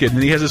 7th grade kid,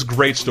 and he has this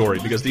great story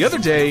because the other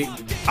day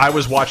I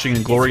was watching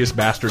Inglourious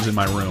Bastards in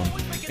my room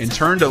and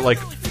turned to like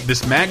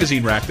this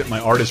magazine rack that my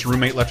artist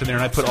roommate left in there,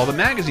 and I put all the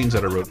magazines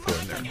that I wrote for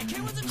in there.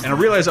 And I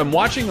realized I'm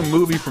watching a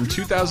movie from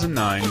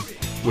 2009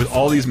 with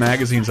all these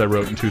magazines I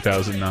wrote in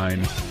 2009,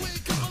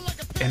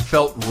 and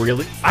felt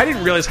really. I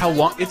didn't realize how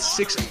long. It's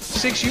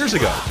six years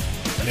ago.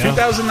 Yeah.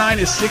 2009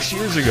 is 6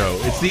 years ago.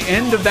 It's the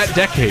end of that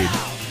decade.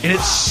 And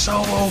it's so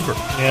over.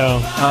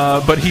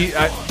 Yeah. But he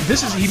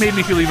made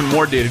me feel even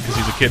more dated because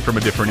he's a kid from a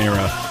different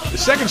era. The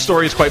second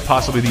story is quite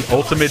possibly the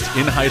ultimate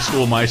in high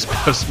school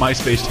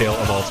MySpace tale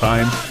of all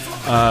time.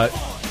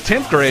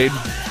 10th grade,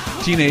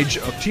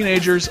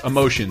 teenagers'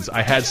 emotions.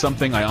 I had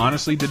something I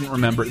honestly didn't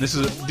remember. This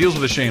deals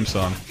with a shame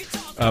song,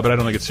 but I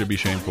don't think it should be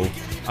shameful.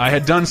 I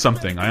had done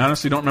something. I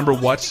honestly don't remember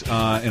what,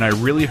 and I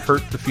really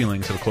hurt the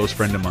feelings of a close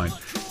friend of mine.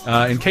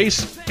 In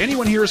case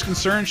anyone here is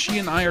concerned, she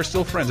and I are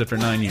still friends after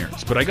 9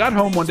 years. But I got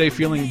home one day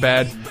feeling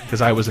bad because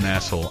I was an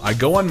asshole. I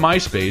go on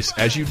MySpace,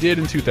 as you did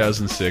in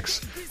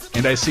 2006,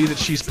 and I see that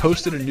she's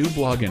posted a new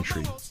blog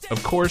entry.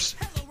 Of course,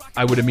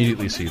 I would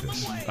immediately see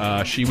this.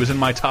 She was in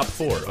my top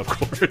 4, of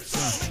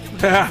course.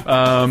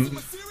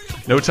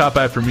 No top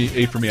 8 for me.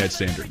 8 for me had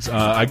standards.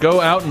 I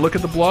go out and look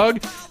at the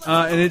blog,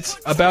 and it's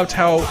about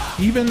how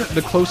even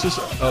the closest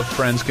of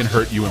friends can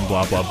hurt you and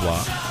blah blah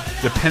blah.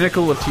 The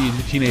pinnacle of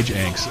teenage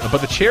angst.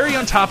 But the cherry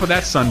on top of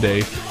that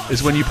sundae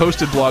is when you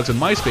posted blogs on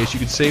MySpace, you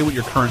could say what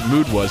your current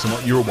mood was and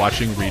what you were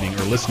watching, reading,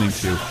 or listening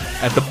to.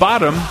 At the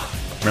bottom,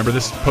 remember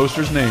this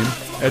poster's name,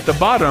 at the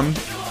bottom,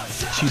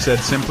 she said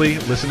simply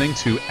listening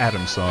to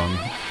Adam's song,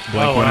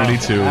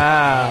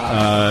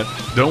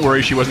 Blink-182. Don't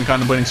worry, she wasn't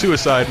contemplating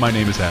suicide. My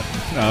name is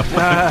Adam.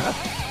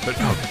 But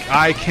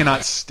I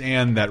cannot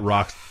stand that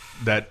rock.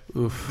 The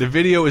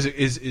video is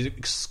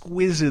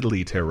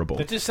exquisitely terrible.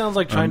 It just sounds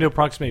like trying to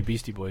approximate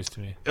Beastie Boys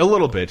to me. A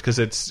little bit, because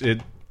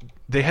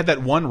they had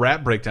that one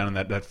rap breakdown in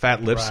that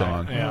Fat Lip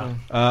song. Yeah.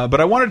 But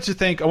I wanted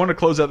to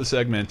close out the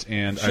segment,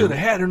 and should have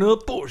had an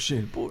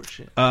abortion.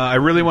 I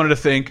really wanted to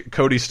thank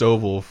Cody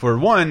Stovall for,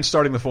 one,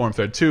 starting the forum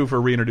thread, two, for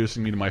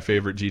reintroducing me to my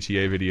favorite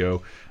GTA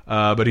video.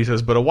 But he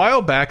says, but a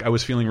while back, I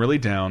was feeling really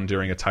down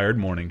during a tired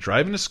morning,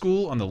 driving to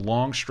school on the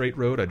long straight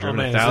road I'd driven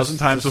 1,000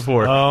 times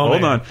before.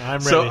 Hold on. I'm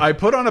ready. So I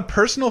put on a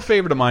personal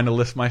favorite of mine to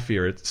lift my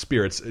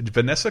spirits,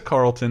 Vanessa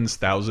Carlton's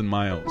 1,000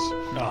 Miles.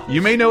 Oh.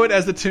 You may know it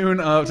as the tune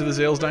to the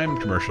Zales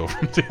Diamond commercial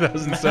from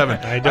 2007.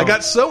 I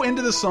got so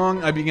into the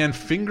song, I began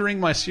fingering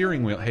my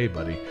steering wheel. Hey,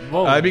 buddy.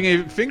 I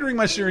began fingering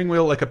my steering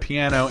wheel like a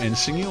piano and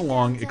singing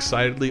along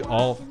excitedly.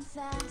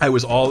 I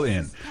was all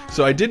in.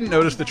 So I didn't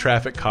notice the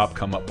traffic cop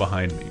come up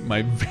behind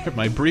me.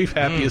 My brief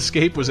happy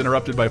escape was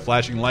interrupted by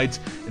flashing lights,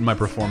 and my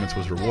performance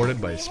was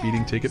rewarded by a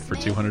speeding ticket for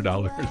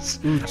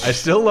 $200. I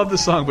still love the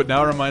song, but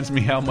now it reminds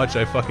me how much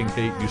I fucking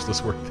hate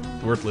useless,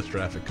 worthless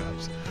traffic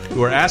cops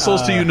who are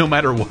assholes to you no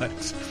matter what.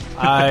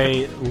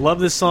 I love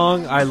this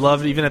song. I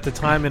loved it even at the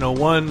time in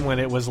 01 when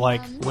it was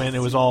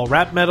all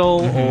rap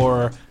metal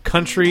or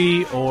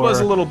country, or It was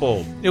a little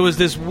bold. It was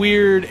this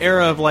weird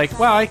era of like,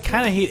 wow, I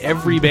kind of hate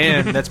every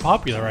band that's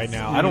popular right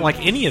now. I don't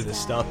like any of this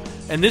stuff.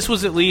 And this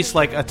was at least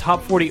like a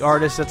top 40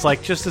 artist that's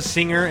like just a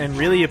singer and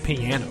really a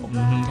piano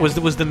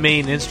was the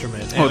main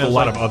instrument. With a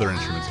lot of other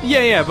instruments.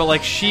 Yeah, but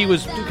like she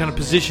was kind of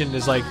positioned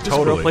as like, this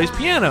girl plays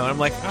piano. And I'm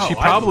like, oh, she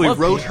probably I love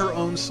wrote piano. her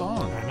own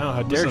song. I know,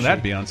 how dare Listen she. to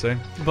that, Beyonce.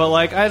 But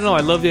like, I don't know,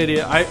 I love the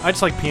idea. I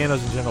just like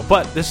pianos in general.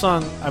 But this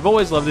song, I've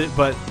always loved it,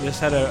 but this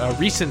had a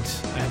recent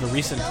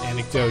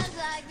anecdote.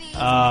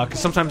 Because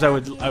sometimes I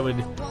would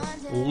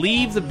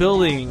leave the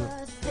building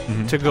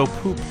to go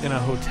poop in a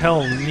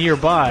hotel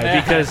nearby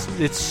because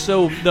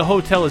the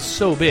hotel is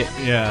so big.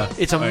 Yeah,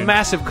 it's a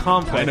massive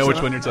complex. I know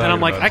which one you're talking about. And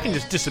I'm like, I can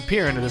just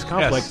disappear into this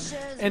complex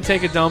and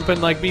take a dump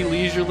and like be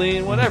leisurely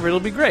and whatever. It'll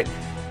be great.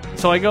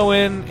 So I go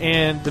in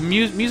and the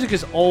music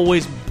is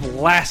always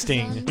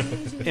blasting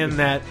in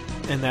that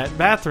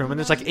bathroom, and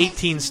there's like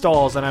 18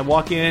 stalls, and I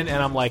walk in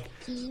and I'm like,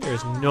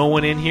 there's no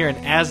one in here, and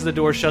as the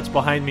door shuts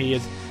behind me,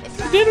 it's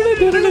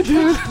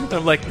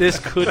I'm like, this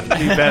couldn't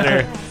be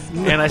better.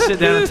 And I sit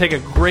down and take a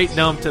great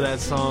dump to that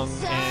song,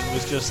 and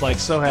was just like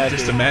so happy.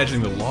 Just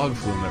imagining the log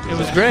flume. It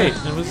was great.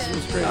 It was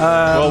great.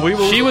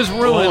 She was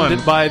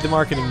ruined by the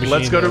marketing machine.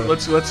 Let's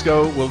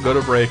go. We'll go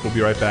to break. We'll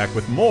be right back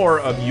with more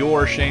of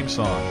your shame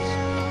songs.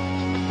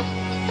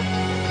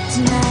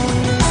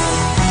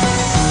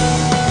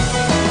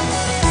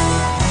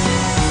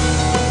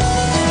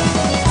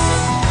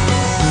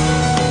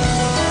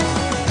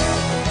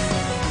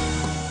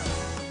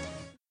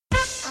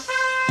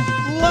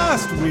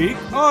 Last week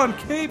on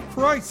Cape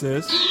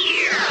Crisis.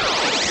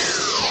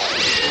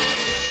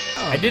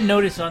 I did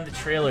notice on the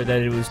trailer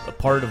that it was a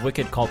part of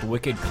Wicked called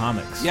Wicked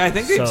Comics. Yeah, I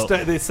think they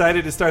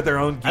decided to start their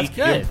own geek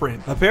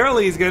imprint.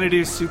 Apparently, he's going to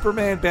do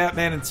Superman,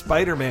 Batman, and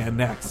Spider-Man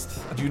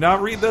next. Do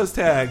not read those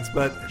tags,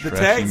 but the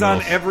tags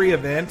on every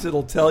event,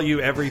 it'll tell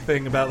you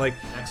everything about, like,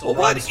 well,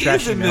 what is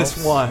in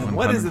this one?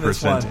 What is in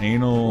this one?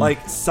 Anal.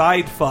 Like,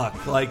 side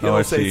fuck. Like,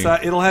 it'll say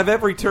it'll have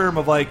every term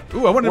of, like,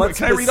 ooh, I wonder,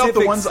 can I read off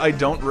the ones I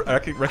don't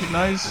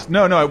recognize?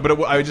 No, but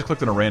I just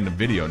clicked on a random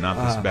video, not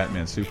this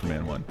Batman,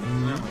 Superman one.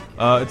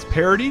 It's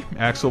parody.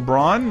 Axel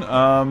Braun,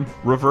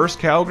 Reverse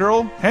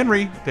Cowgirl,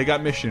 Henry, they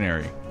got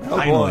Missionary.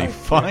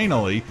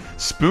 Finally.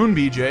 Spoon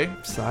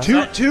BJ.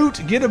 Toot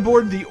Toot, get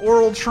aboard the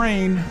oral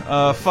train,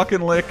 fucking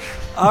lick.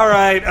 All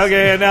right,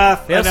 okay,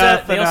 enough. They also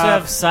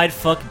have Side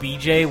Fuck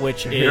BJ,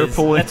 which is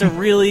that's a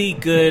really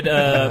good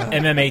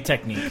MMA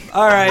technique.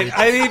 All right,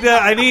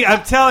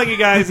 I'm telling you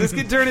guys, this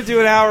could turn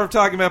into an hour of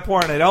talking about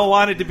porn. I don't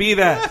want it to be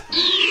that.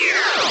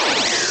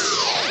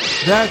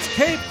 That's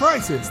Cape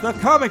Crisis, the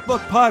comic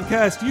book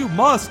podcast you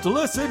must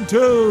listen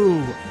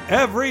to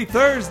every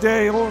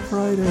Thursday or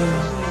Friday.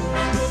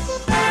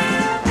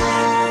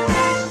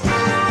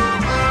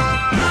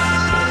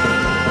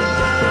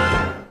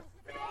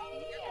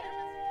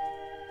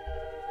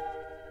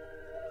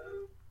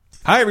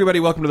 Hi, everybody.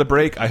 Welcome to the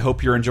break. I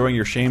hope you're enjoying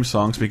your shame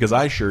songs, because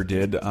I sure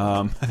did.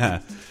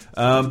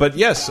 But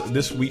yes,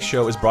 this week's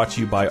show is brought to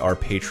you by our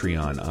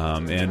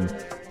Patreon. And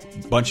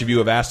a bunch of you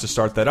have asked to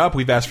start that up.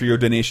 We've asked for your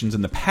donations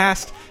in the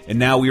past, and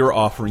now we are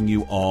offering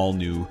you all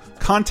new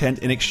content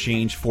in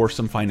exchange for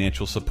some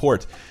financial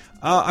support.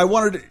 I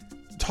wanted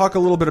to talk a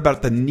little bit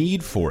about the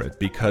need for it,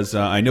 because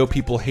I know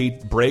people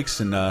hate breaks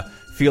and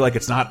feel like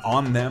it's not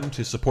on them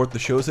to support the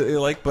shows that they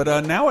like,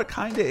 but now it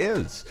kind of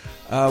is.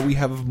 We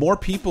have more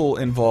people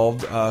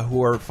involved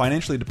who are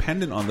financially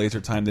dependent on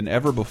Laser Time than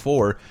ever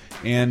before,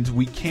 and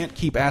we can't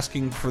keep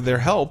asking for their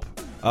help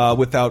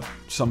without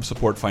some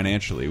support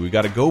financially. We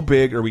got to go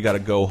big or we got to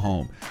go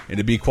home. And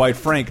to be quite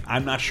frank,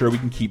 I'm not sure we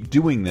can keep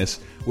doing this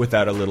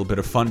without a little bit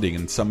of funding,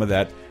 and some of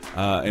that.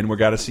 And we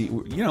got to see,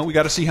 we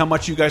got to see how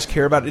much you guys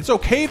care about it. It's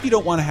okay if you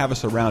don't want to have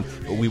us around,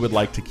 but we would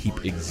like to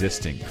keep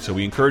existing. So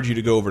we encourage you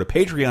to go over to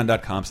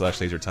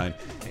patreon.com/lasertime,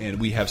 and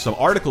we have some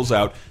articles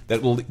out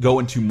that will go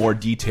into more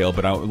detail.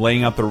 But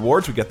laying out the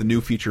rewards, we got the new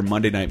feature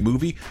Monday Night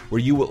Movie,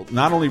 where you will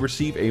not only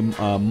receive a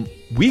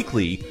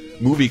weekly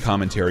movie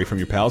commentary from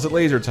your pals at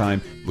Laser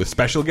Time with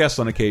special guests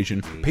on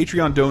occasion.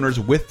 Patreon donors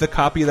with the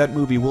copy of that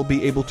movie will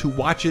be able to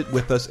watch it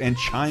with us and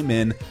chime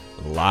in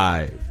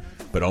live.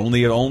 But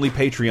only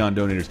Patreon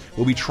donators.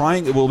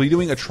 We'll be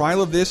doing a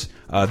trial of this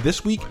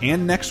this week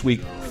and next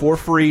week for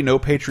free. No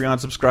Patreon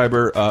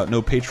subscriber,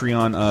 no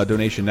Patreon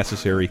donation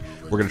necessary.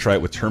 We're going to try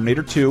it with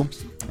Terminator 2,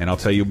 and I'll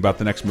tell you about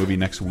the next movie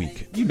next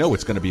week. You know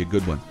it's going to be a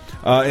good one.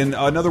 And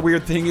another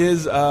weird thing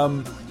is,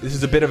 this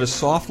is a bit of a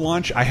soft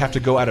launch. I have to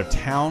go out of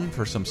town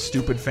for some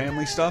stupid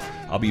family stuff.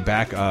 I'll be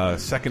back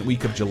second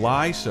week of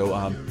July, so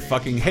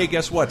hey,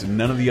 guess what?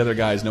 None of the other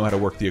guys know how to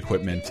work the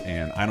equipment,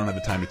 and I don't have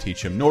the time to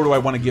teach them, nor do I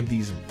want to give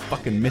these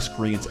fucking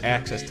miscreants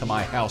access to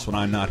my house when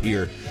I'm not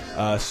here.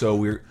 So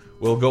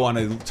we'll go on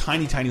a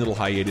tiny little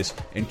hiatus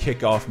and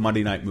kick off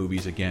Monday Night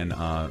Movies again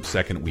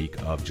second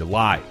week of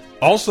July.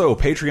 Also,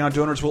 Patreon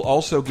donors will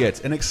also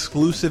get an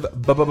exclusive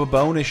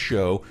bonus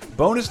show,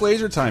 bonus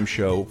Laser Time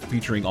show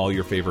featuring all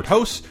your favorite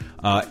hosts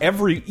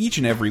each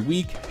and every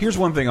week. Here's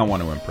one thing I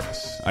want to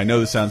impress. I know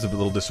this sounds a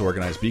little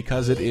disorganized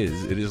because it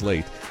is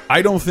late.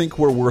 I don't think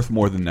we're worth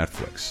more than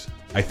Netflix.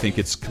 I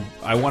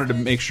wanted to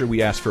make sure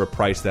we ask for a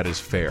price that is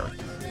fair.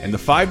 And the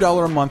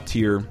 $5 a month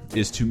tier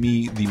is, to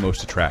me, the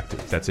most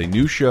attractive. That's a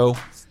new show,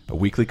 a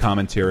weekly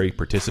commentary,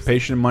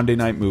 participation in Monday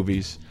Night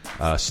Movies,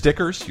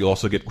 stickers. You'll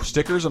also get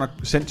stickers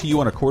sent to you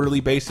on a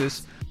quarterly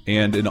basis,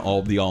 and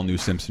the all-new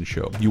Simpsons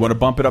show. You want to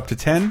bump it up to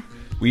 10?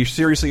 We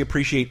seriously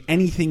appreciate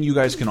anything you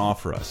guys can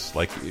offer us.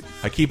 Like,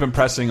 I keep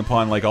impressing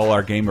upon all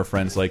our gamer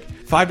friends,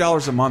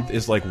 $5 a month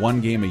is like one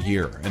game a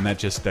year, and that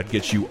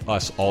gets you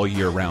us all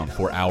year round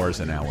for hours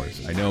and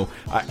hours. I know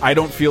I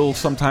don't feel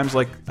sometimes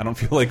like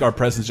our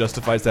presence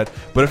justifies that,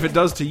 but if it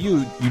does to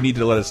you, you need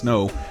to let us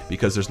know,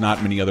 because there's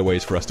not many other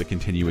ways for us to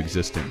continue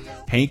existing.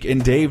 Hank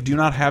and Dave do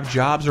not have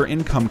jobs or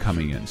income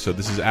coming in, so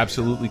this is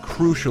absolutely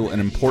crucial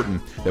and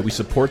important that we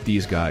support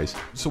these guys.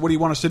 So what do you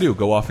want us to do?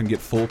 Go off and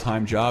get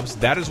full-time jobs?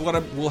 That is what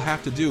we'll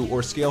have to do,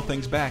 or scale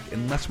things back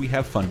unless we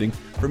have funding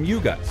from you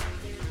guys.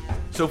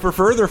 So for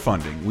further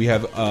funding, we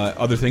have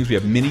other things. We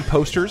have mini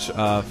posters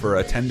for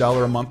a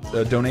 $10 a month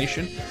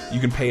donation. You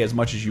can pay as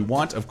much as you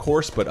want, of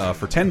course, but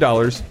for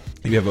 $10,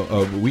 you have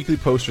a weekly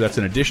poster that's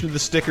in addition to the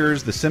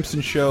stickers, The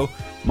Simpsons Show,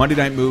 Monday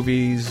Night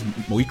Movies,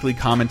 weekly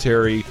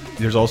commentary.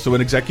 There's also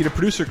an executive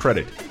producer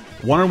credit,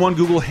 one-on-one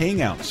Google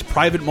Hangouts,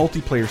 private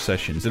multiplayer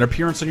sessions, an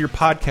appearance on your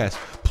podcast,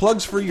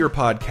 plugs for your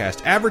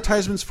podcast,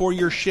 advertisements for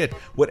your shit,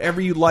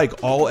 whatever you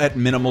like, all at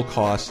minimal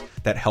cost.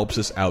 That helps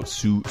us out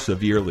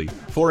severely.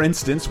 For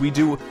instance,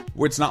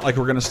 it's not like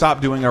we're going to stop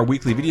doing our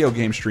weekly video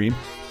game stream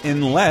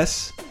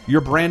unless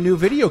your brand new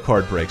video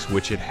card breaks,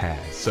 which it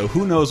has. So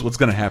who knows what's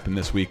going to happen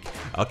this week?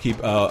 I'll keep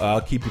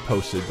you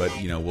posted, but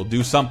we'll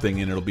do something,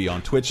 and it'll be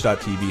on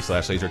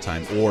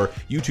twitch.tv/lasertime or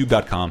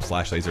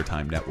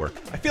youtube.com/lasertime network.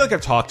 I feel like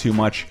I've talked too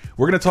much.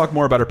 We're going to talk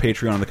more about our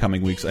Patreon in the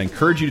coming weeks. I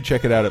encourage you to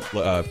check it out at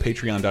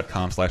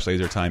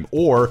patreon.com/lasertime,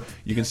 or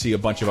you can see a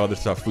bunch of other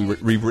stuff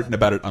we've written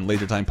about it on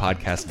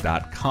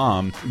lasertimepodcast.com,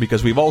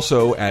 because we've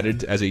also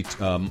added, as a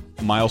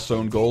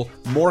milestone goal,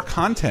 more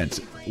content.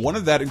 One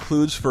of that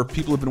includes, for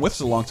people who've been with us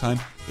a long time,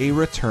 a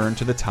return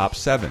to the top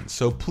 7.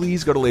 So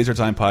please go to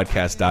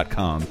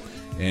lasertimepodcast.com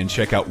and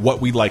check out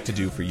what we'd like to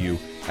do for you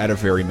at a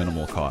very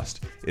minimal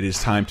cost. It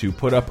is time to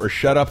put up or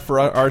shut up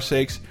for our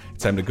sakes.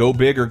 It's time to go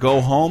big or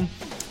go home.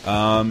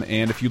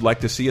 And if you'd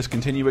like to see us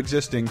continue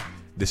existing,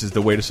 this is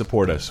the way to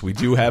support us. We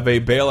do have a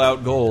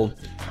bailout goal,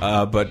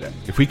 but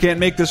if we can't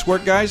make this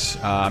work, guys,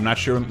 I'm not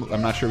sure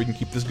we can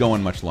keep this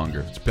going much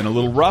longer. It's been a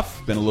little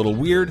rough, been a little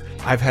weird.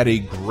 I've had a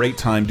great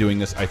time doing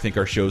this. I think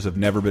our shows have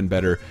never been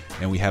better,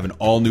 and we have an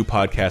all-new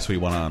podcast we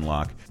want to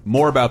unlock.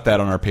 More about that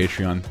on our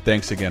Patreon.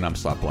 Thanks again. I'm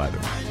Slot Blather.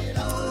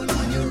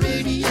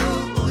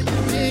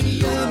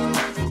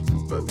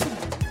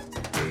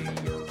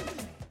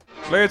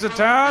 Laser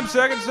Time,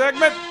 second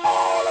segment.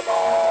 All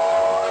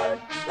aboard.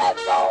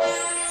 Let's go.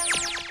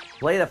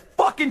 Play the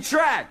fucking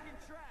track!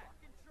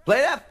 Play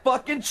that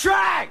fucking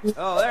track!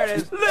 Oh, there it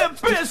is. Limp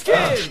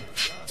Bizkit!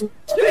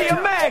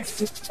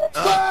 DMX!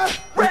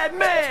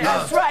 Redman!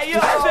 That's right, you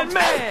heard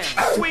man!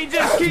 We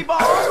just keep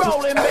on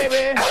rolling,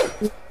 baby!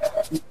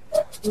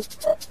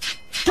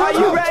 Are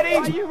you ready?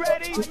 Are you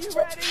ready? Are you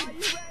ready?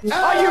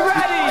 Are you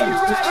ready?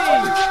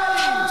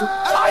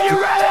 Are you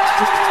ready?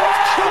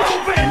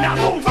 Move in, now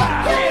move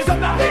out! Hands up,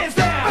 now hands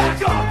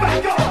down!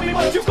 Back up! Tell me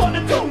what you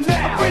gonna do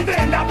now! Breathe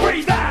in, now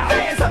breathe out!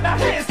 Hands up, now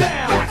hands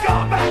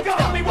down! Back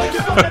up!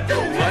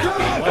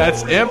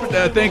 That's Amp.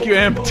 Thank you,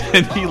 Amp.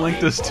 And he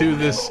linked us to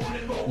this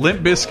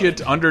Limp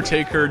Bizkit,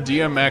 Undertaker,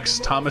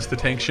 DMX, Thomas the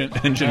Tank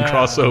Engine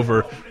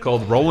crossover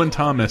called Roland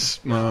Thomas.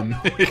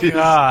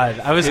 God,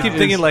 I was keep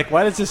thinking like,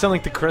 why does this sound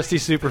like the Krusty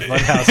Super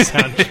Funhouse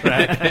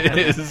soundtrack? It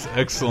is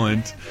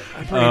excellent.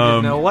 I don't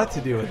even know what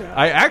to do with that.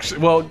 I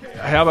actually, well,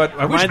 how about?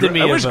 I wish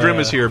Grim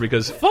is here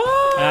because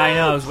I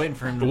know I was waiting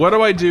for him. What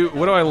do I do?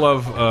 What do I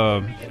love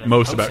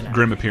most about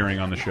Grim appearing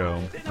on the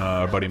show?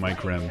 Our buddy Mike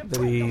Grimm.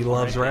 That he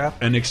loves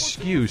rap. An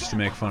excuse to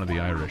make fun of the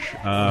Irish.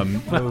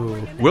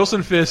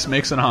 Wilson Fisk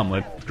makes an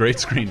omelet. Great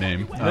screen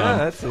name.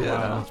 That's pretty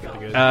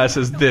good.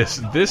 Says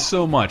this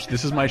so much.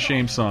 This is my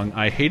shame song.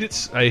 I hate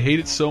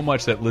it so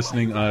much that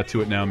listening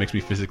to it now makes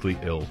me physically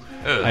ill.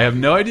 I have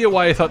no idea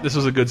why I thought this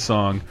was a good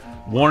song.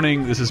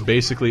 Warning: this is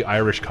basically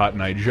Irish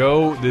Cotton Eye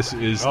Joe. This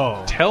is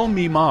 "Tell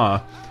Me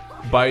Ma"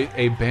 by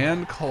a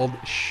band called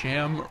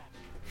Sham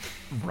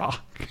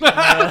Rock.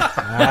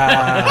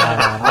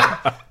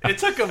 It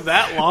took him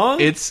that long.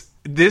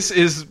 This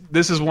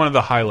is one of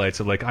the highlights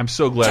of like I'm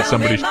so glad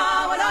somebody.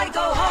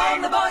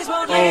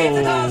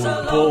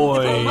 Oh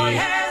boy!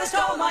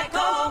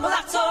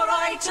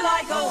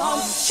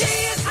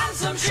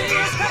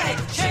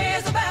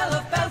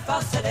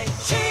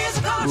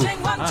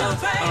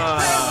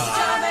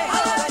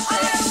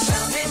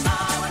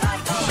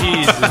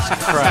 Jesus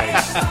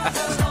Christ!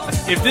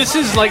 If this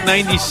is like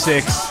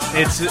 '96,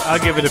 I'll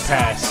give it a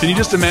pass. Can you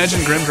just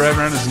imagine Grim driving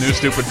around his new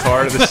stupid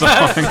car to this song?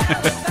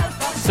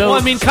 Well,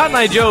 I mean, Cotton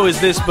Eye Joe is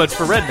this, but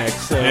for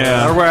rednecks.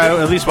 Or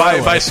at least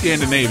by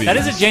Scandinavian. That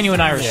is a genuine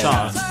Irish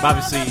song.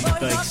 Obviously,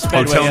 like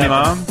sped Tell Me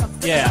Mom?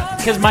 Yeah,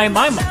 because my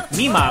mom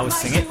would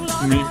sing it.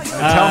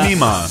 Tell Me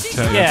Ma.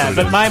 Yeah,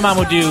 but my mom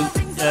would do.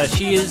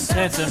 She is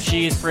handsome.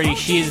 She is pretty.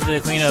 She is the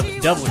queen of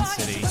Dublin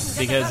City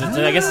because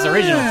I guess it's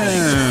original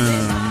thing.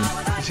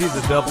 She's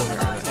a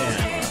Dubliner.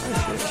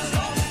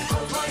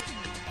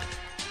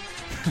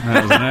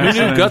 You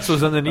knew Guts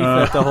was underneath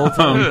that the whole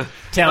time.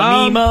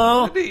 Tell me,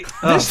 Mo.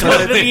 That's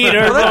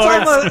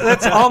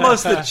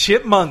almost the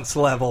Chipmunks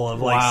level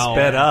of like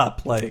sped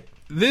up. Like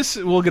this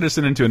will get us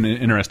into an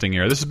interesting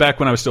era. This is back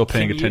when I was still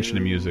paying attention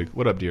to music.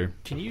 What up, dear?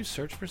 Can you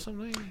search for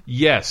something?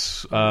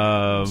 Yes.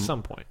 At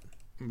some point.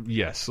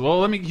 Yes. Well,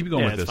 let me keep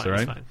going with this.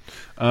 Fine,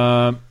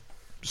 all right.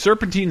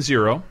 Serpentine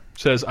Zero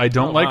says I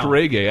don't like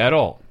reggae at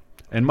all.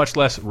 And much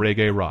less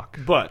reggae rock.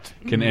 But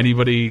can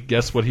anybody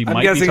guess what he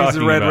might be talking about? I'm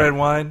guessing it's red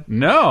wine.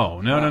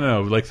 No.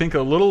 Like think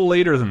a little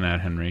later than that,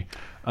 Henry.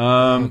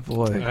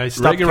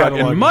 Reggae rock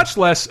and much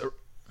less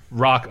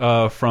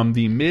rock from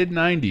the mid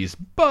 '90s.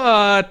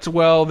 But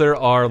there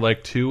are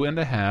like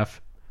 2.5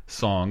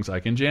 songs I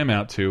can jam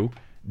out to.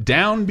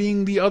 Down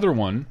being the other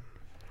one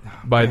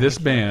by this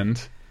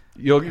band.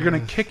 You're gonna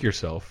kick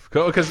yourself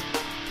because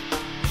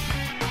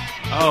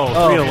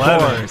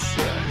 311.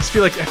 I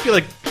feel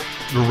like.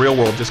 The Real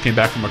World just came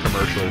back from a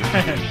commercial.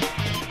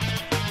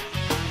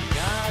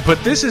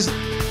 But this is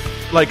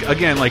like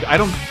again, like I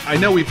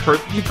know you've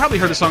probably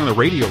heard the song on the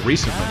radio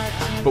recently,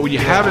 but what you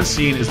haven't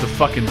seen is the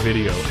fucking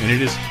video, and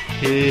it is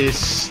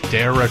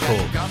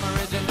hysterical.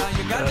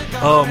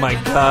 Oh my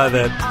god,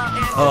 that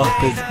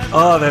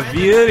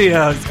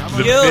video.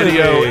 The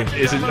video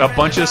is a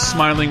bunch of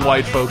smiling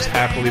white folks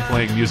happily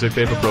playing music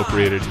they've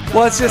appropriated.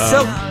 Well, it's just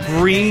so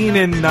green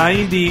and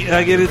 90s.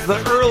 Like it is the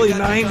early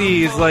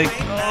 90s. Like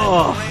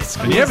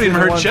and you haven't even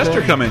heard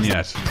Chester come in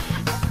yet.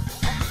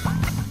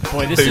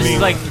 Boy, this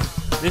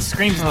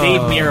screams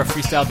Dave Mirra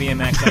freestyle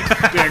BMX.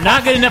 Like, we're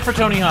not good enough for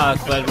Tony Hawk,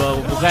 but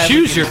we'll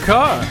choose your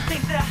car.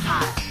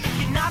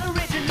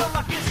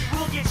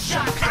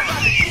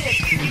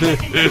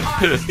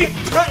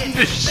 Threatened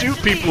to shoot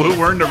people who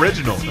weren't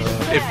original.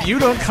 If you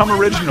don't come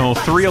original,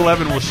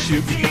 311 will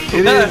shoot you.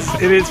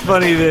 It is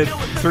funny that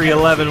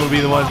 311 will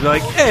be the ones to be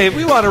like, hey,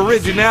 we want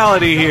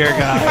originality here,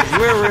 guys.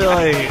 We're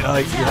really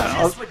like,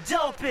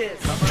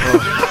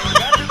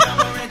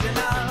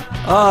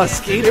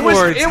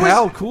 skateboards,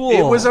 how cool.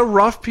 It was a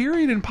rough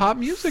period in pop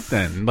music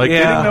then. Like, they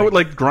didn't know,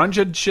 like, grunge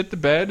had shit the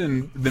bed,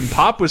 and then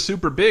pop was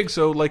super big,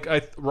 so, like,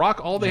 rock,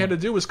 all they had to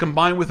do was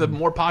combine with a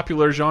more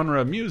popular genre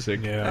of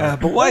music.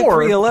 But why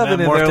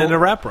 311 into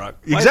rap rock?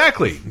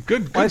 Exactly.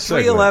 Good Why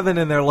 311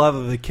 in their love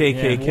of the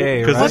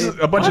KKK, because this is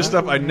a bunch of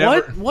stuff I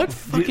never... What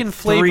fucking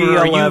flavor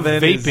are you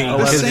vaping?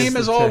 The same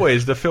as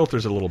always. The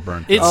filter's a little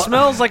burnt. It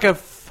smells like a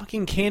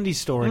fucking candy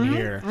store in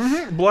here.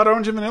 Blood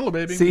orange and vanilla,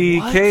 baby.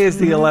 See, K is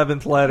the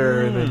 11th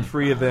letter, and then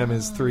 3 of them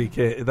is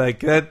 3K.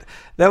 Like that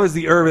was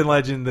the urban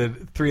legend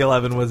that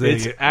 311 was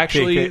It's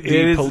actually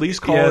the police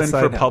call in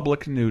for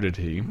public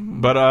nudity.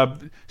 But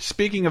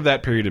speaking of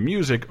that period of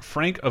music,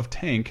 Frank of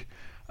Tank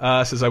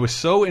says, I was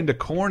so into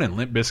Korn and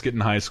Limp Bizkit in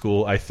high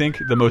school, I think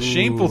the most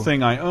shameful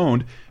thing I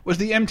owned was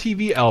the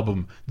MTV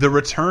album, The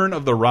Return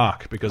of the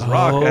Rock, because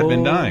rock had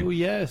been dying. Oh,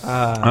 yes.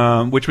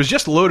 Which was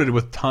just loaded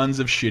with tons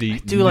of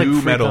shitty new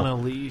Freak metal. on a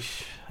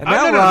Leash.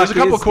 And there's a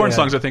couple of Korn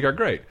songs I think are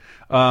great.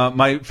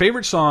 My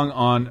favorite song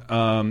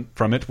on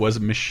from it was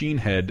Machine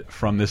Head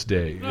from This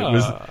Day.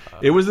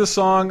 It was the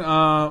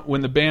song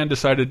when the band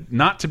decided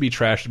not to be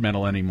thrash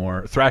metal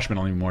anymore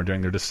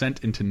during their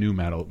descent into nu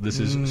metal. This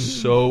is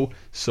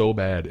so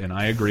bad, and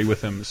I agree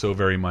with them so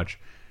very much.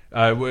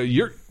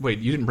 You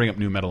didn't bring up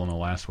nu metal in the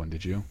last one,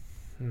 did you?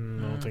 I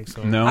don't think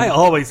so. No, I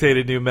always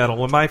hated nu metal.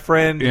 When my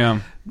friend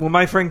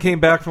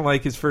came back from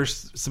like his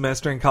first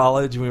semester in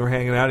college and we were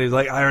hanging out, he was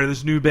like, "I heard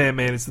this new band,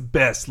 man. It's the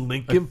best.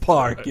 Linkin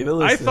Park." You know,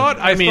 listen.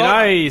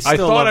 I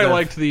thought I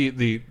liked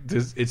the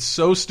it's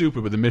so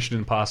stupid with the Mission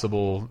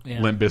Impossible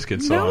Limp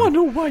Bizkit song. Now I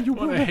know why you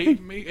want to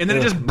hate me. And then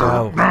it just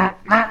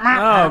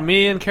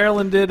me and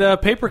Carolyn did a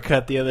paper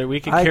cut the other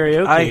week at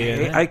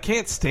karaoke. I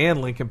can't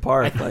stand Linkin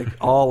Park, like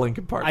all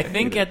Linkin Park. I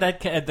think at the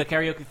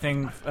karaoke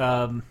thing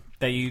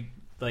that you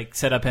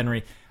set up,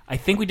 Henry, I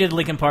think we did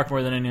Linkin Park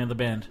more than any other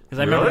band because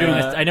I remember doing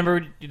this. I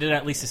remember you did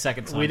at least a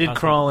second song. We did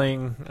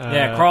Crawling.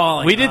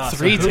 Crawling. We did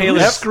 3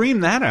 Taylor. Scream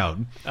that out.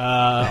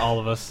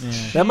 All of us.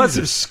 That must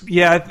have.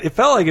 Yeah, it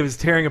felt like it was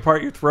tearing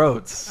apart your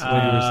throats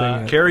when you were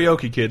singing.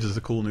 Karaoke Kids is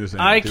the cool news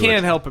thing. I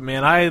can't help it,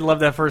 man. I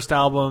love that first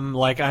album.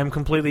 Like, I'm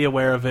completely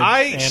aware of it.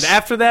 And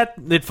after that,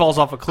 it falls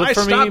off a cliff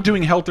for me. I stopped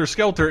doing Helter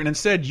Skelter, and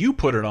instead you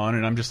put it on,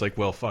 and I'm just like,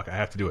 well, fuck, I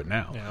have to do it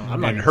now.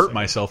 And hurt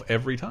myself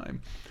every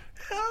time.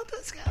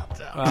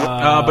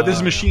 But this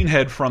is Machine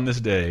Head from This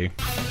Day.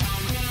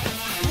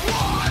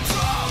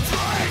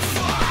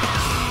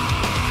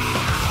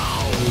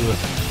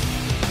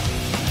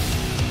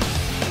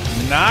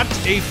 Not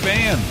a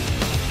fan.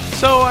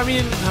 So I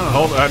mean,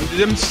 hold on.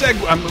 I'm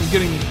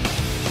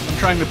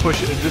trying to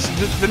push it.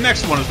 The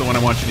next one is the one I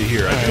want you to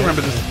hear. I do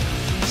remember this.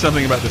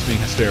 Something about this being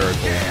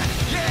hysterical.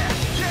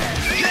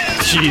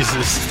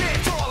 Jesus.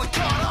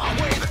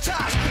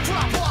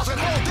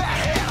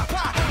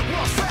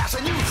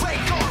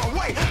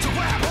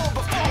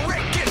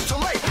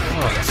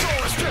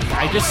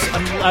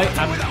 I'm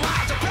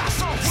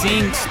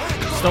seeing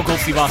Stone Cold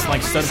Steve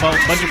Austin stood up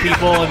a bunch of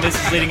people, and this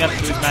is leading up to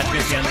his match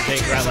against The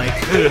Undertaker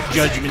at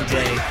Judgment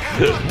Day.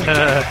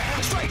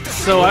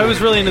 So I was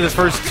really into the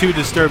first 2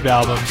 Disturbed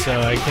albums, so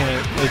I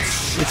can't.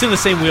 It's in the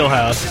same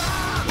wheelhouse.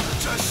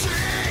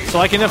 So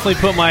I can definitely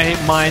put my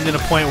mind in a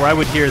point where I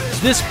would hear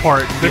this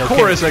part. The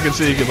chorus, I can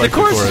see you could like the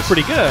chorus. The chorus is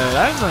pretty good.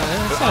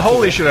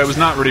 Holy shit, I was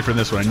not ready for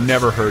this one. I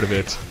never heard of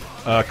it.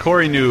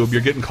 Corey Noob, you're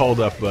getting called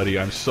up, buddy.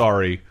 I'm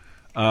sorry.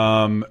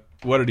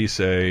 What did he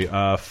say?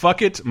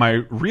 Fuck it. My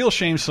Real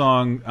Shame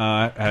song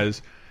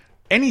has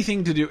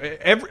anything to do.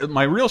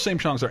 My Real Shame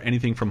songs are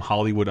anything from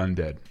Hollywood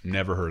Undead.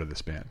 Never heard of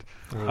this band.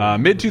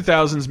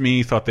 Mid-2000s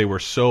me thought they were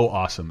so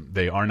awesome.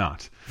 They are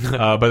not.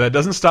 But that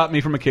doesn't stop me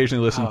from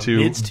occasionally listening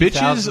to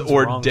Bitches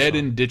or Dead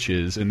in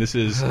Ditches. And this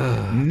is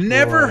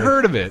never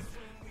heard of it.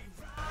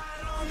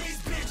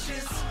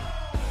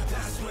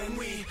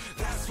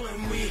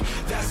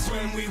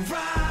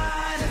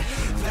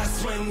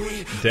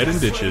 Dead in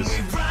Ditches.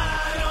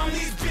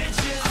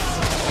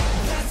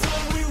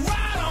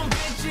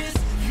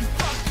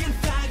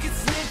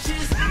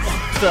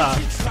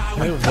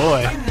 Oh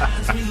boy.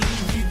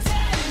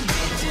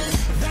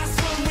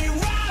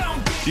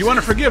 You want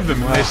to forgive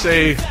them when they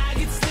say,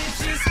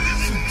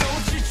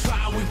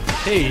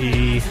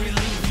 hey.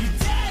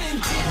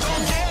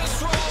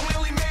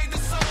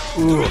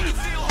 Ooh.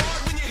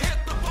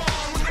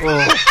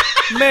 Oh.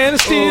 Man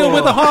of Steel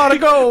with a heart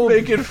of gold.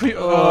 Make it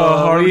feel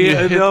hard when you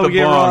hit the bong.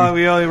 Wrong.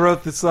 We only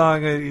wrote the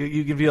song,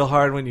 you can feel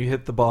hard when you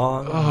hit the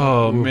bong.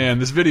 Oh, man.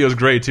 This video is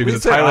great, too,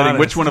 because it's highlighting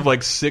which one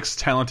of, 6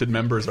 talented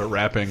members are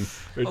rapping.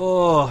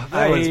 Oh,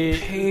 that was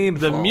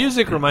painful. The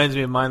music reminds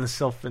me of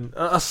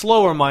a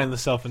slower Mind the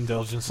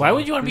Self-Indulgence. Why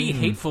would you want to be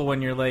hateful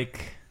when you're,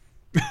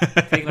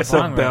 taking a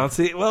so song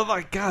bouncy? Right? Well,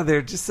 my God,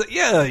 they're just...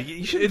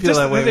 you shouldn't feel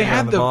that way. They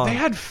had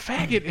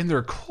faggot in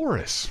their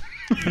chorus.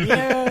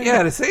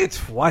 Yeah, to say it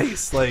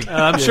twice,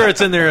 I'm sure it's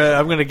in there.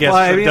 I'm going to guess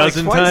a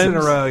dozen twice times in a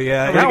row.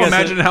 Yeah, now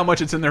imagine how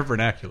much it's in their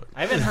vernacular.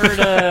 I haven't heard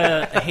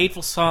a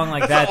hateful song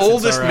like that. That's the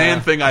oldest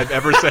man thing I've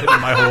ever said in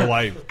my whole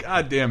life.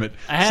 God damn it!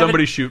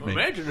 Somebody shoot me.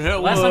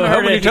 Imagine last time I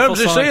heard many times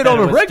they say it on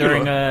a regular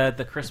during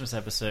the Christmas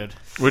episode.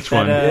 Which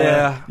one?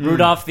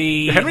 Rudolph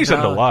the Henry said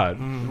it a lot.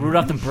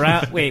 Rudolph the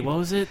Brown. Wait, what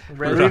was it?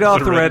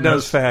 Rudolph the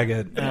Red-Nosed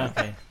Faggot.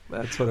 Okay.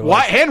 That's what it was.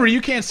 Why, Henry?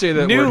 You can't say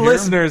that. New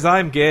listeners,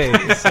 I'm gay,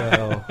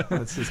 so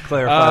let's just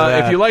clarify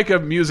that. If you like a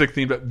music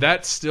theme,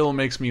 that still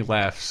makes me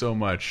laugh so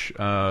much.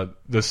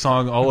 The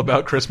song all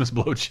about Christmas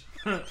blowjob.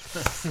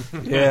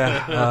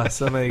 Yeah,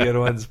 so many good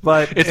ones.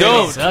 But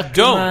don't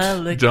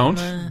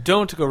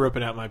go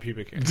ripping out my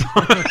pubic hair.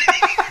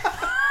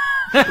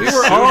 We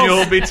were all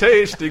you'll be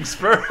tasting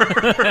sperm.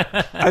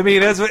 I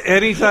mean,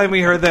 anytime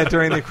we heard that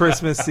during the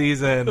Christmas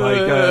season,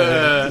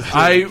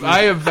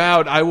 I have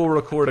vowed I will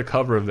record a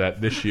cover of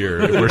that this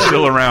year if we're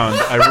still around.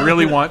 I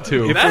really want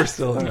to. If we're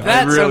still around.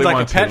 That sounds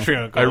like a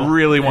Patreon goal. I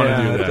really want to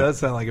do that. It does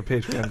sound like a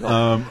Patreon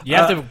goal.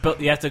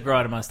 You have to grow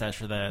out a mustache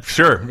for that.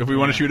 Sure. If we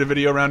want to shoot a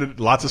video around it,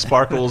 lots of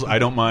sparkles. I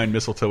don't mind.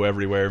 Mistletoe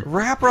everywhere.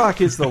 Rap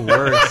rock is the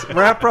worst.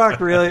 Rap rock,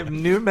 really,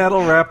 new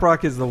metal rap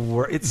rock is the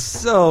worst. It's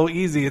so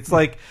easy. It's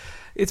like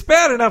it's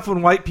bad enough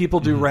when white people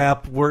do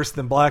rap worse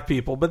than black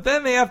people, but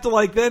then they have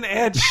to then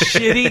add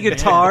shitty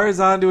guitars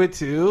onto it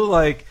too.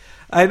 Like,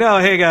 I know,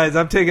 hey guys,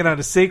 I'm taking on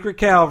a Sacred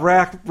Cow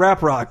rap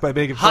rock by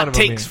making fun of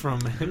them. Hot takes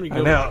from Henry.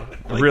 I know,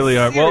 Really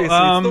are. Well, it's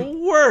the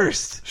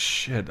worst.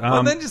 Shit.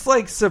 And then just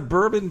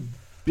suburban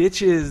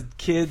bitches,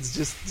 kids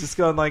just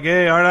going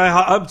hey, aren't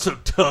I'm so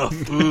tough.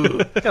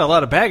 Got a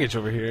lot of baggage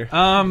over here.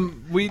 I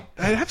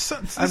have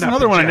some. This is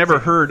another one I never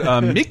heard.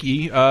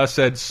 Mickey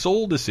said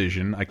Soul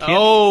Decision. I can't.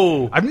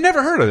 Oh, I've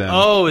never heard of them.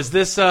 Oh, is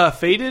this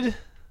Faded?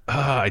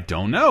 I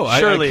don't know.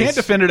 I can't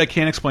defend it. I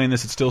can't explain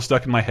this. It's still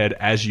stuck in my head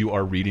as you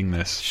are reading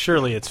this.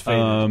 Surely it's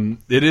Faded.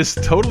 It is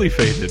totally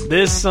Faded.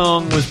 This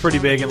song was pretty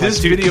big. This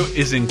video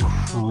is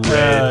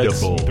incredible.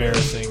 It's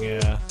embarrassing,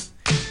 yeah.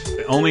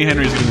 Only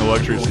Henry's getting the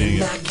luxury of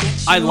seeing it.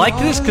 I liked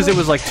this because it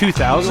was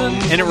 2000,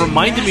 and it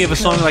reminded me of a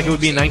song it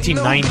would be in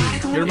 1990.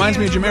 It reminds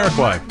me of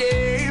Jamiroquai.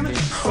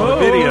 The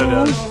video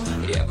does.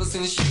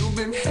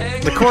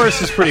 The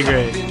chorus is pretty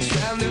great.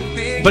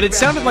 But it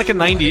sounded like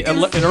an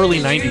early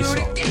 90s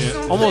song.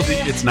 Yeah. Almost.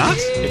 It's not?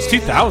 It's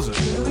 2000.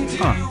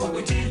 Huh.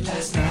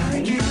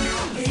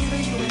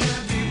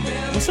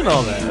 Listen to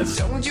all that. It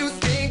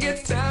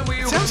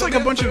sounds like a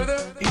bunch of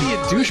idiot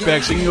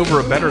douchebags singing over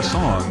a better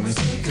song.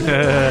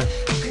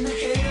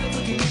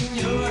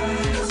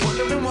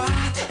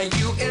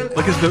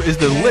 Like, is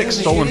the lick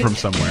stolen from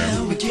somewhere?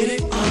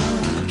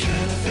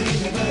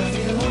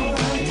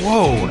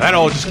 Whoa, that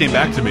all just came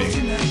back to me.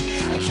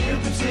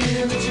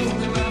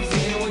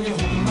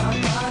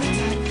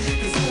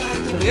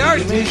 They are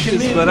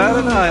douches, but I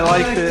don't know. I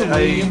like it.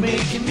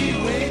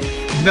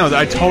 No,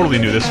 I totally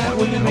knew this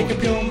one.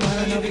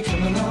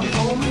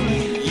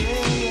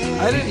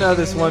 I didn't know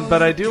this one,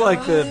 but I do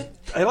like the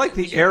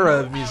era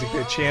of music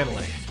they're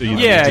channeling.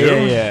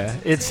 Yeah.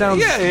 It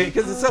sounds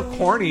because it's so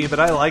corny,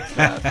 but I like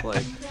that.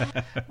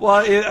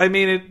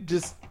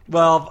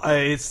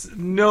 It's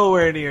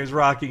nowhere near as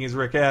rocking as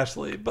Rick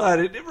Astley, but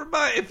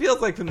it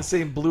feels like from the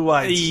same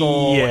Blue-Eyed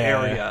Soul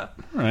area.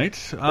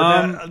 Right.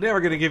 I'm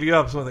never going to give you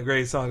up. It's one of the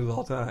greatest songs of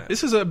all time.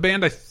 This is a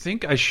band I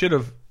think I should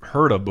have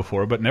heard of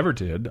before, but never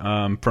did.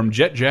 From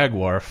Jet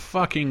Jaguar,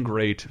 fucking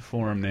great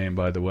forum name,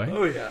 by the way.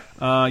 Oh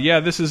yeah.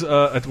 This is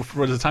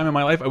for the time in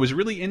my life I was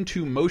really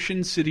into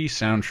Motion City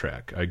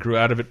soundtrack. I grew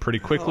out of it pretty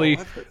quickly,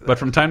 but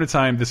from time to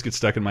time this gets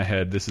stuck in my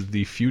head. This is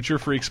the Future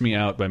Freaks Me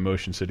Out by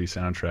Motion City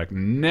soundtrack.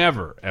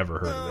 Never ever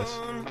heard of this.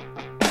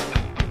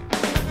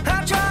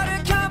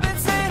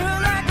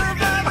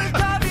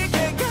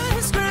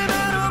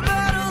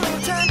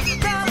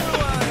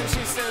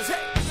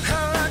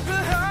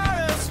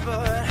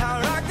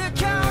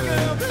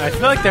 I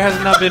feel like there has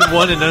not been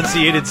one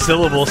enunciated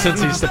syllable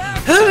since he said.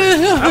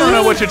 I don't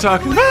know what you're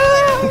talking about.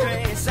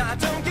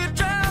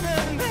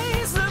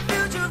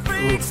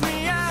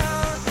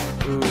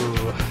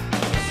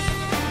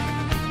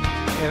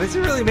 Yeah, this is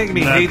really making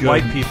me hate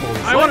white people.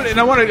 I want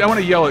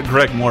to yell at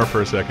Greg Moore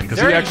for a second because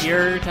he actually.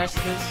 Year attached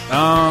to this?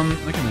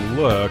 I can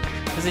look.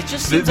 Because it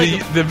just The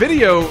seems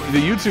video, the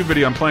YouTube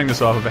video I'm playing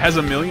this off of, it has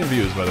 1 million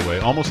views, by the way,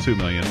 almost 2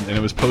 million, and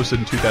it was posted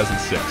in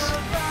 2006.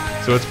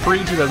 So it's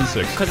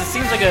pre-2006. Because it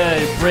seems like a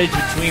bridge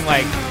between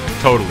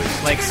totally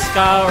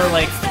ska or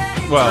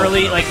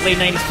early late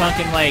 90s punk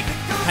and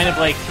kind of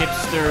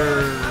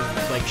hipster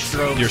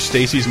Strokes. Your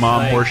Stacy's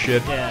Mom horse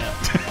shit. Yeah.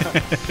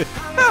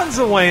 Mountains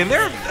of Wayne,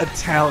 they're a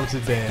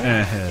talented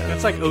band.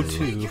 That's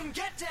 02. They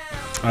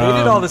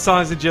did all the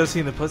songs in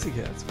Josie and the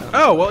Pussycats.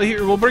 Oh well,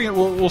 here we'll bring it.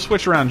 We'll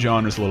switch around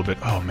genres a little bit.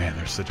 Oh man,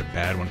 there's such a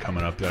bad one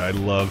coming up that I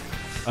love.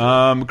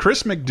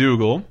 Chris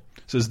McDougall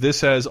says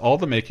this has all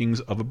the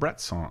makings of a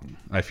Brett song.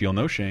 I feel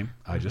no shame.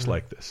 I just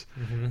like this.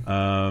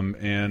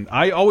 And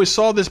I always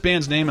saw this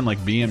band's name in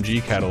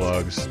BMG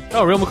catalogs.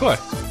 Oh, Real McCoy.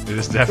 It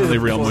is definitely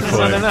Real McCoy.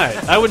 Sunday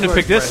night. I wouldn't have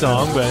picked this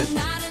song, but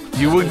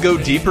you would go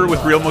deeper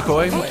with Real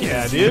McCoy.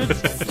 Yeah, dude.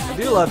 I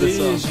do love this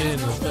song.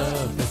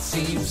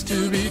 Seems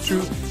to be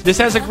true. This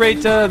has a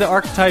great the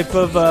archetype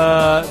of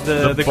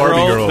the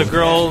Barbie girl. The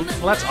girl.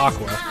 Well, that's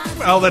Aqua.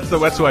 Well, that's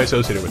who I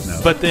associate it with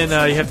now. But then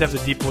you have to have the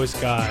deep voice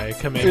guy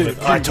come in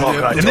with And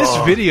this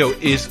video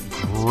is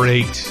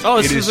great. Oh,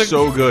 it is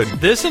so good.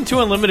 This and 2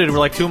 Unlimited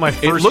were 2 of my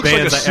first bands. It looks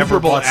like a Super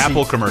Bowl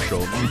Apple seats.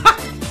 commercial.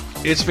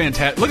 It's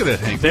fantastic. Look at that,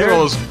 Hank. Look at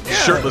all those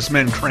shirtless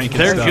men cranking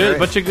They're stuff. good.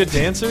 Bunch of good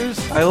dancers.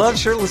 I love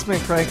shirtless men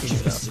cranking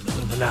stuff.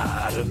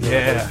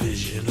 Yeah.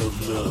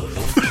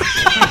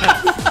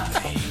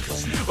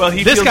 Well,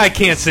 this guy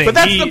can't sing. But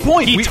that's the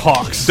point. He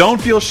talks.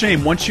 Don't feel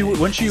shame once you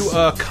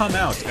come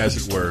out,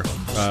 as it were.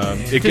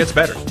 It gets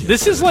better.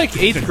 This is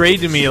 8th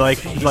grade to me. Like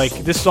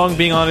this song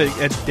being on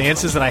at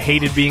dances that I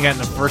hated being at in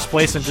the first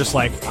place, and just oh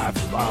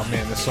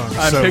man, this song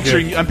is so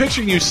good. I'm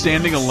picturing you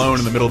standing alone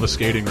in the middle of a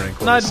skating rink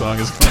when this song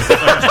is playing.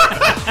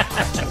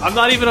 I'm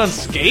not even on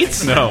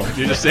skates. No,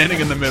 you're just standing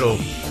in the middle.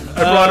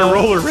 I brought a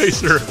roller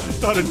racer.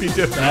 Thought it'd be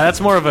different.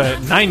 That's more of a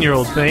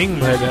 9-year-old thing,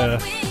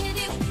 but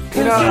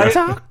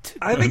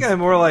I think I'm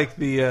more like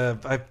the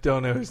I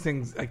don't know who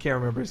sings. I can't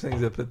remember who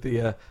sings it, but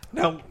the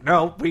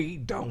no we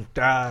don't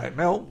die,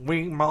 no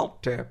we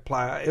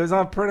multiply. It was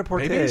on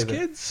Pret-a-Porter. Maybe it's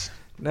Kids.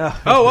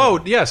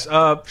 No. Yes.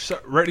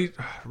 Ready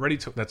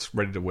to. That's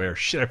ready to wear.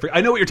 Shit,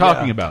 I know what you're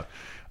talking about.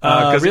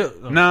 Because it's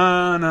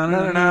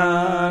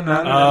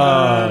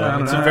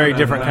a very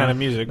different kind of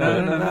music. Here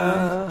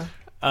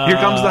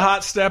comes the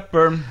hot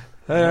stepper.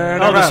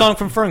 The song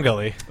from Fern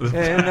Gully.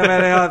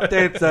 Lyrical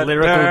Gangster.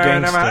 Lyrical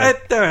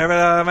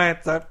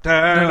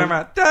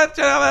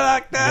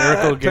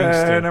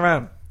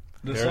Gangster.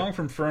 The song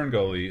from Fern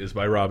Gully is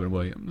by Robin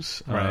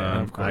Williams.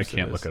 Of course I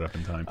can't look it up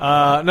in time.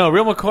 No,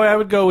 Real McCoy, I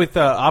would go with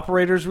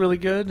Operator's really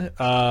good.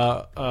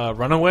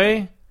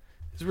 Runaway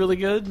is really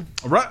good.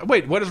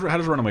 Wait, how does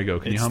Runaway go?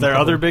 Can you it's hum their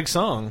other big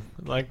song.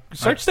 Like,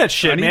 search that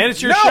shit, man.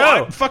 It's your show.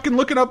 I'm fucking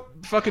looking up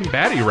fucking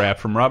baddie rap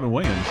from Robin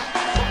Williams.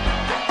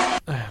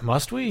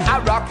 Must we? I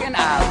rock and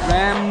I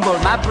ramble.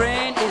 My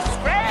brain is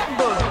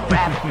scrambled.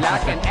 Rap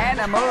like an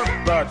animal,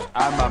 but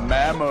I'm a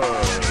mammal.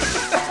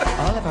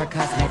 All of our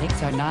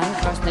cosmetics are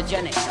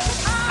non-carcinogenic.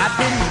 I've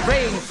been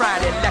brain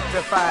fried,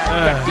 electrified,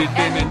 infected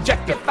and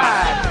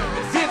injectified,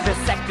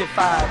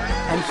 vivisectified,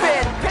 and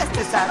fed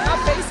pesticide. My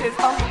face is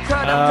all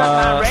cut up to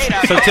my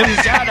radar. So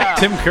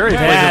Tim Curry.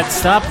 Dad,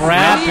 stop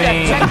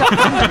rapping.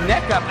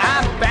 Neck up,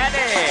 I'm batty.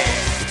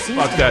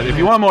 Fuck that. If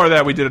you want more of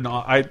that, we did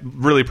I'm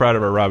really proud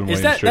of our Robin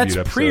Williams tribute That's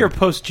episode. pre or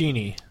post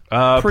Genie?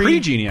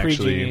 Pre-Genie, actually.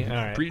 Pre-Genie. All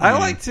right. Pre-Genie. I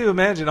like to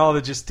imagine all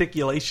the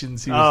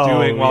gesticulations he was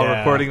doing while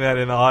recording that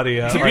in the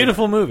audio. It's a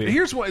beautiful movie.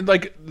 Here's what,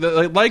 like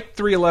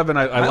 311.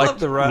 I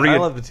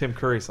love the Tim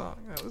Curry song.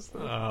 That was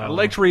I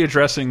liked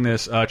readdressing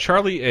this.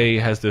 Charlie A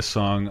has this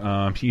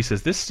song. He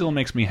says, "This still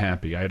makes me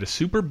happy. I had a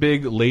super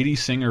big lady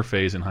singer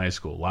phase in high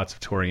school. Lots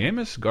of Tori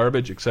Amos,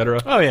 Garbage, etc."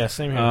 Oh yeah,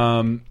 same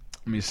here.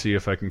 Let me see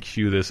if I can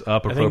cue this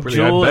up appropriately.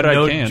 Jewel, I bet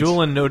I can.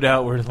 Jewel and No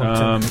Doubt were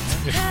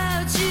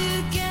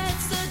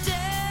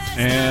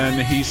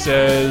and he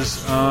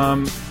says,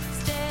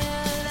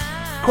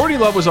 Courtney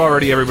Love was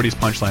already everybody's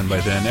punchline by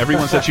then.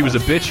 Everyone said she was a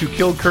bitch who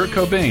killed Kurt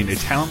Cobain, a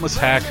talentless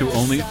hack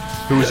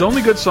whose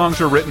only good songs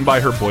were written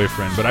by her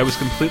boyfriend. But I was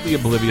completely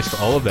oblivious to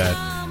all of that.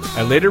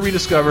 I later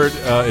rediscovered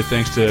it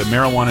thanks to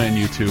marijuana and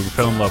YouTube.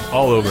 Fell in love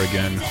all over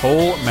again.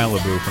 Whole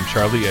Malibu from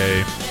Charlie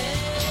A.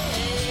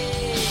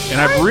 And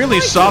I've really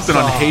softened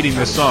on hating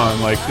this song.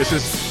 Like, this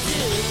is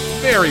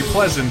very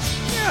pleasant.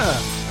 Yeah,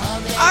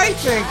 I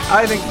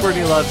think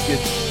Courtney Love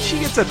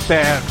gets a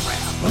bad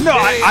rap. Okay? No,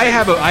 I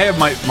have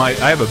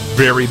a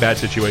very bad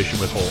situation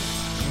with Hole,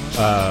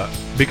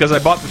 because I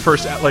bought the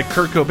first, like,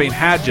 Kurt Cobain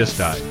had just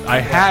died.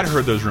 I had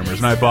heard those rumors,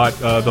 and I bought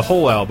the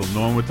Hole album, the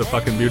one with the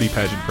fucking beauty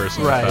pageant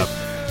person, right? And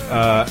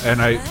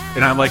stuff.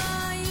 And I'm like,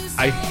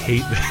 I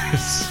hate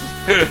this.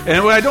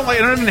 And what I don't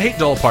even hate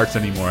dull parts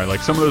anymore. Like,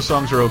 some of those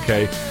songs are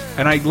okay.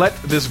 And I let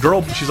this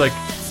girl, she's like,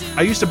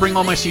 I used to bring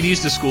all my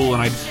CDs to school,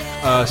 and I'd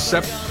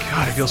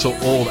God, I feel so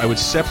old. I would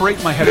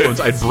separate my headphones.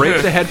 I'd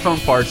break the headphone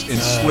parts and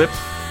slip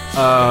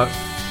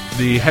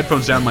the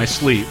headphones down my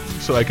sleeve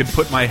so I could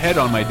put my head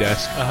on my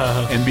desk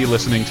and be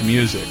listening to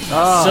music.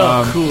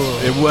 So cool.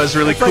 It was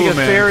really cool, like a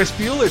man. Ferris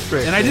Bueller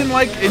trick. And I didn't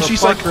like, and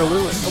she's like, I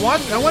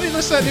want you to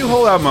listen to that new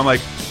Hole album. I'm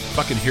like,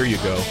 fucking here you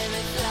go.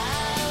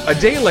 A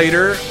day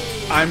later,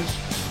 I'm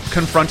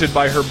confronted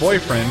by her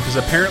boyfriend because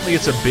apparently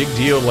it's a big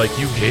deal. Like,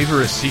 you gave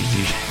her a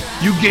CD.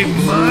 You gave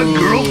my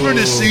girlfriend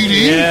a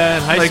CD? Yeah,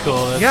 in high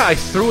school. Yeah, I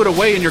threw it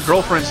away in your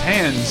girlfriend's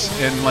hands,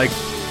 and like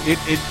it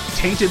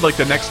tainted like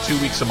the next 2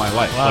 weeks of my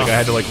life. Wow. Like, I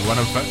had to like run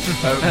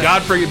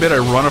God forbid I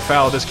run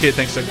afoul of this kid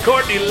thanks to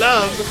Courtney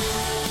Love.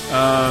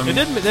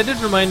 That did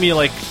remind me,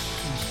 like,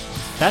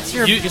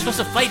 you're supposed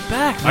to fight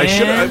back, man. I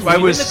should. I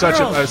was such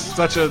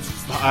a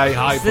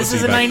high. This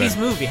is a back 90s then.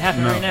 movie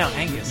happening right now,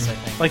 Angus. I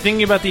think. like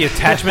thinking about the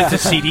attachment to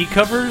CD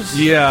covers.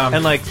 Yeah.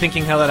 and like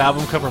thinking how that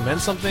album cover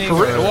meant something.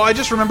 Well, I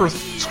just remember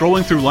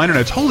scrolling through liner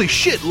notes. Holy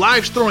shit!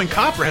 Lives Throwing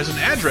Copper has an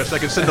address I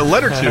can send a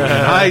letter to, and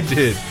I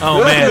did.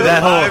 Oh man, Live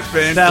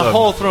that Club.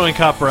 whole Throwing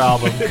Copper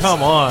album.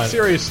 Come on,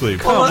 Seriously,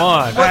 come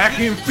on. I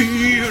can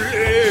feel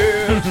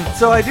it.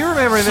 So I do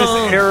remember in this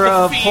era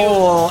of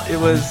Hole, it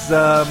was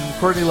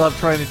Courtney Love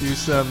trying to do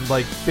some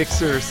like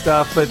fixer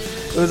stuff, but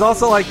it was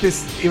also like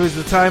this. It was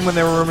the time when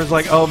there were rumors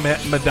like, "Oh,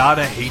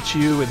 Madonna hates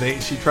you,"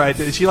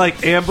 and she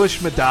like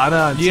ambushed Madonna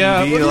on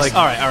TV. Well, like,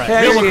 all right.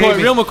 hey,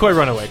 Real McCoy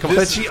Runaway. Come on.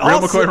 But she Real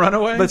also, McCoy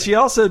Runaway? But she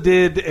also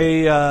did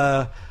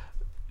a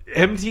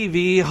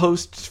MTV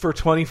host for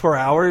 24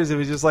 hours. It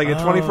was just like a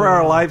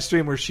 24-hour live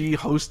stream where she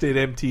hosted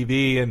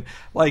MTV, and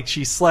like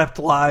she slept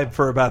live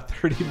for about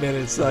 30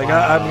 minutes. Like,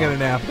 I'm gonna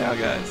nap now,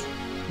 guys.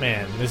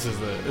 Man, this is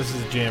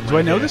a jam. Do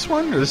I know this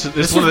one? Or this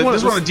is one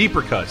of the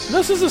deeper cuts.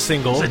 This is a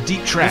single. It's a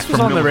deep track. This was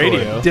from on the Real McCoy.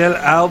 radio. Del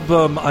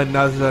album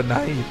Another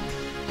Night.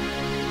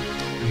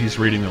 He's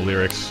reading the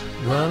lyrics.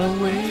 Run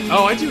away.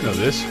 Oh, I do know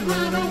this.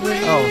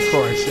 Oh, of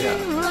course, yeah.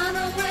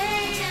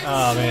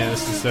 Oh man,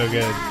 this is so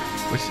good.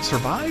 Was it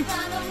Survive?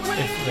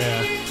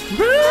 Yeah.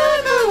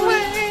 Run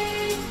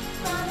away.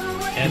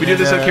 Can we do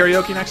this at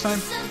karaoke next time?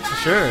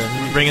 Sure.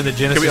 Bring in the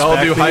Genesis. Can we all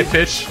do backbeat. high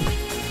pitch?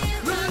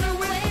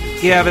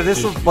 Yeah, but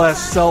this will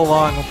last so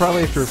long. We'll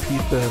probably have to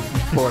repeat the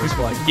chorus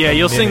like Yeah,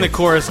 you'll sing the minutes.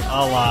 chorus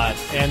a lot,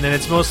 and then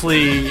it's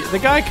mostly the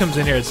guy comes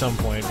in here at some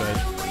point, but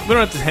We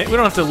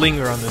don't have to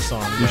linger on this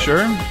song. You sure?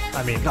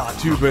 I mean, God,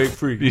 too big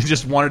free. You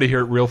just wanted to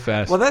hear it real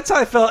fast. Well, that's how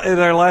I felt in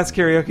our last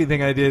karaoke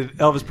thing I did,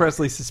 Elvis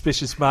Presley's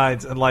Suspicious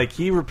Minds, and like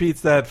he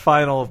repeats that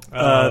final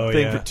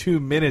thing for 2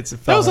 minutes.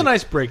 That was a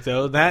nice break,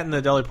 though. That and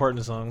the Dolly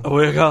Parton song.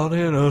 We're caught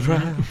in a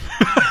trap.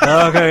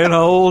 I can't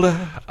hold it.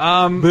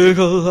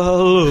 Because I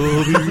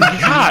love you.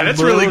 God,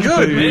 that's really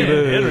good,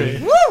 man. Henry.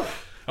 Woo!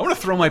 I want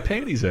to throw my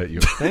panties at you.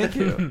 Thank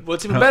you.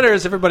 What's even better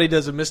is everybody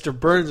does a Mr.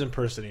 Burns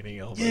impersonating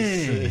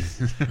Elvis.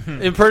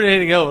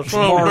 Impersonating Elvis.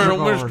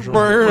 Mr.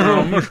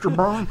 Burns. Mr.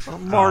 Burns.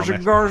 Marcia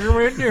Garza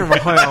right there, my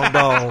hound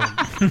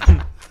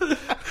dog.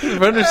 I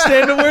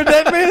understand a word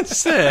that man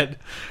said.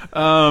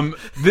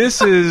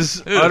 This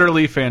is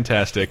utterly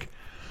fantastic.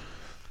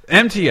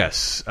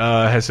 MTS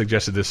has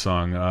suggested this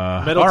song.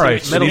 Metal all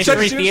right, Tear, Metal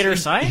Mystery Theater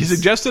Science? He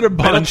suggested a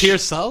bunch. Metal Tear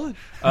Solid?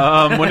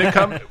 When it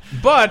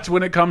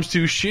comes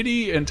to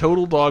shitty and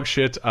total dog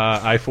shit,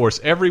 I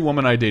force every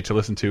woman I date to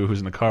listen to who's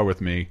in the car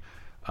with me.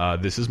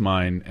 This is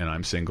mine, and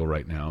I'm single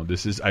right now.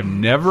 I've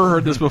never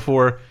heard this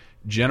before.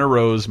 Jenna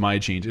Rose, My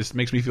Jeans. It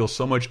makes me feel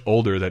so much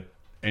older that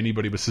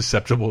anybody was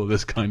susceptible to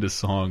this kind of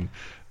song.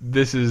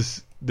 This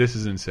is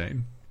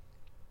insane.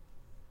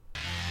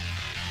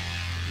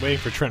 Waiting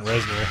for Trent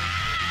Reznor.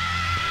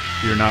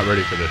 You're not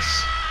ready for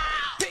this.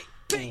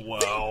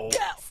 Wow.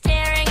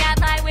 Staring at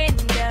my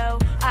window,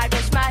 I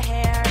brush my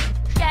hair.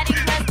 Getting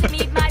dressed to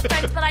meet my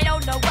friends, but I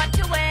don't know what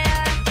to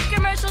wear.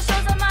 Commercial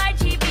shows on my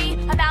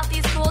TV about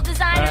these cool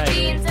designer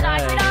jeans that I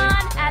put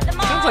on at the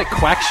mall. Sounds like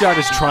Quackshot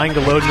is trying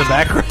to load in the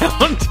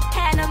background.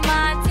 Hannah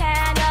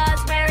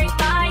Montana's wearing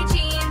my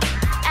jeans.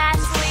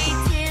 Ashley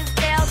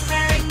Tisdale's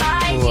wearing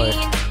my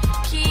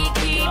jeans.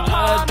 Kiki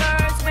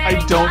Palmer's wearing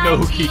I don't know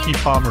who my Kiki jeans.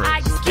 Palmer I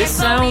is. just This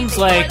can't sounds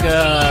believe like it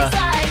was jeans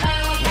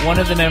like me. one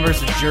of the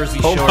members of Jersey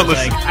Hold Shore. on,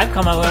 listen. Like, I've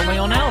come out with my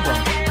own album.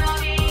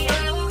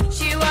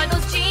 She wore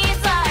those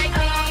jeans like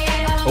me.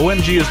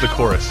 OMG is the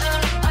chorus.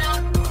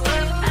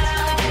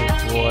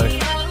 Boy.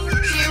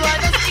 She wore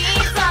those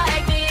jeans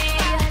like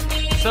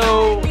me.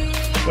 So,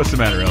 What's the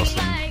matter, Elson?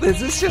 Is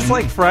this just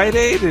like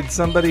Friday? Did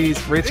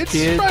somebody's rich It's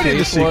kid Friday pay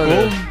the for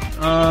it?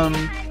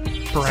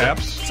 sequel.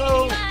 Perhaps.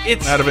 so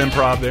it's Out of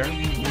improv there.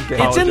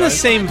 it's in the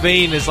same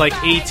vein as like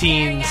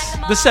 18's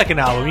the second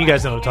album. You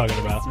guys know what I'm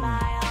talking about.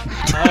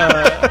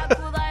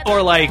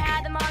 Or like,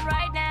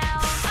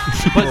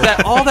 but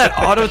that all that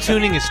auto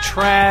tuning is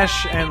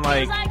trash, and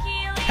like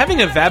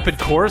having a vapid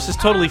chorus is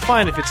totally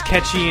fine if it's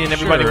catchy and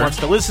everybody Sure. wants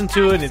to listen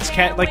to it. And it's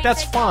like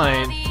that's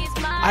fine.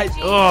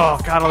 Oh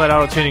god, all that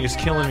auto tuning is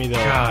killing me though.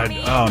 God,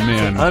 oh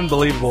man.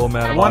 Unbelievable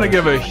amount I of want to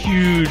auto- give a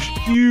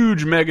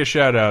huge mega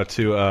shout out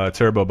to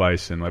Turbo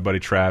Bison, my buddy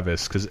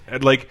Travis, because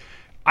like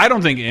I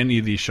don't think any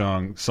of these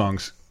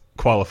songs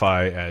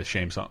qualify as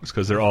shame songs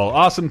because they're all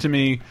awesome to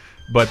me,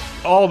 but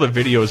all the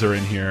videos are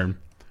in here.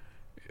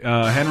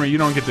 Henry, you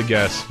don't get to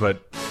guess,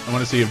 but I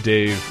want to see if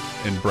Dave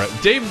and Brett.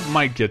 Dave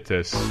might get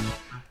this.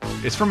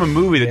 It's from a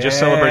movie that just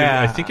celebrated,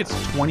 I think it's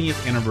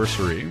 20th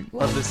anniversary.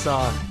 Love this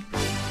song.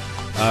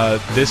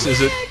 This is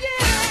it.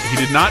 He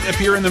did not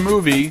appear in the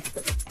movie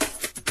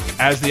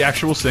as the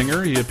actual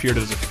singer. He appeared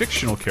as a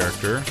fictional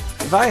character.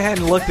 If I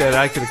hadn't looked at it,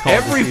 I could have called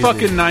Every this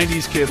fucking easy.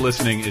 90s kid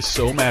listening is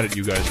so mad at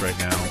you guys right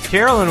now.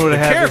 Carolyn would The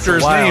have had this a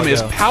character's while name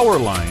is ago.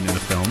 Powerline in the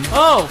film.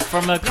 Oh,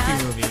 from a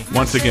Goofy movie.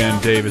 Once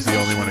again, Dave is the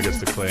only one who gets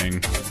to cling.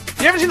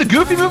 You haven't seen the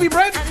Goofy movie,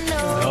 Brett?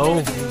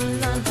 No.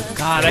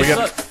 God, We I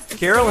got- saw.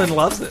 Carolyn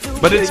loves it.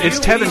 But it's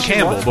Tevin Each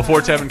Campbell. one. Before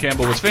Tevin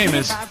Campbell was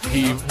famous,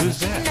 who's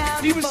that?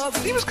 He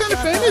was kind of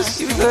famous.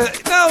 He was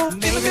in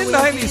the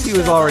mid-90s he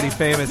was already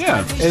famous. Yeah.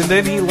 And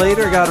then he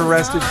later got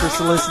arrested for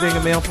soliciting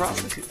a male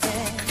prostitute.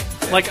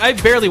 Like I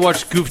barely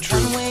watched Goof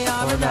Troop.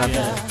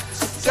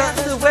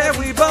 That's where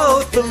we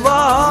both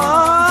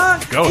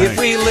belong. Go if Hank.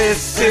 we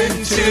listen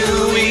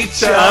to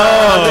each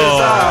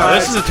Oh,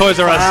 other's this is a Toys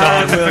R Us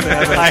song.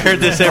 I heard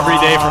this every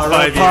day for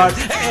 5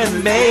 years.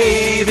 And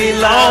maybe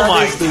love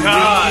my is the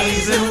God.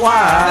 reason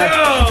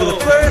why. For the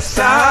first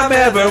time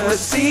ever, we're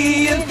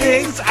seeing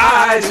things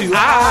eye to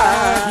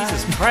eye.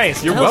 Jesus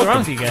Christ, You're what the hell's welcome. wrong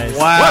with you guys?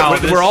 Wow,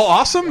 What, we're all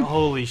awesome?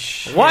 Holy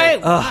shit! Why?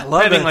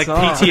 Love Having that like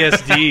song.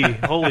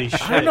 PTSD. Holy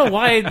shit! I don't know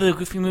why the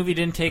Goofy movie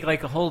didn't take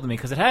like a hold of me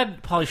because it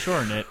had Pauly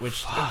Shore in it,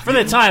 which for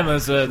the time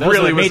was that Really,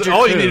 was a was major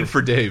all you coup. needed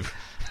for Dave.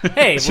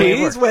 Hey,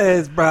 Cheese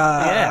whiz,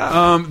 brah.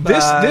 Yeah.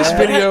 This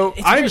video,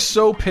 It's I'm weird.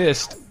 so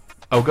pissed.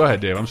 Oh, go ahead,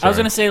 Dave. I'm sorry. I was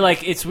gonna say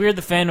like it's weird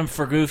the fandom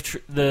for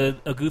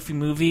a Goofy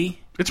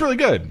movie. It's really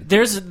good.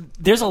 There's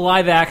a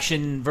live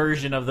action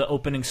version of the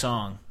opening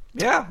song.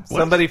 Yeah,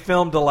 somebody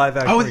filmed a live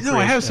action. Oh no,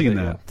 I have recreation seen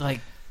video. that.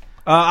 Like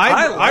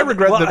I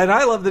regret that. and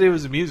I love that it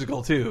was a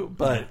musical too.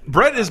 But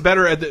Brett is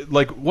better at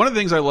like one of the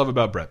things I love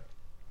about Brett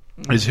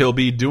is he'll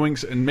be doing,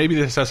 and maybe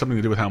this has something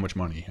to do with how much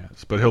money he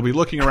has, but he'll be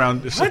looking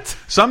around.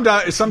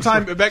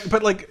 Sometime back,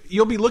 but like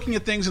you'll be looking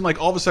at things and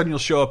like all of a sudden you'll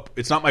show up.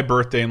 It's not my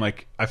birthday, and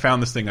like I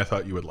found this thing I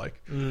thought you would like,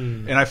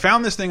 and I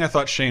found this thing I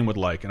thought Shane would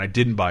like, and I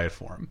didn't buy it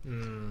for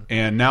him.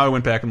 And now I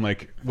went back and I'm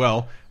like,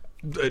 well,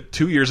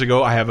 2 years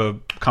ago I have a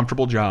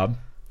comfortable job.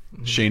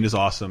 Shane is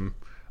awesome,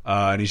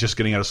 and he's just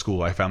getting out of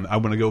school. I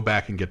want to go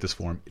back and get this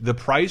for him. The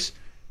price.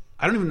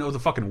 I don't even know the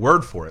fucking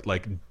word for it,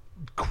 like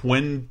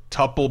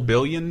quintuple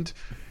billioned.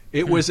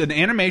 It was an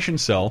animation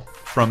cell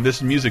from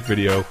this music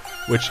video,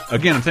 which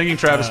again I'm thanking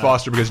Travis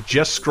Foster because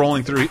just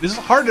scrolling through, this is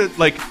hard to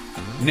like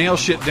nail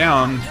shit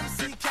down.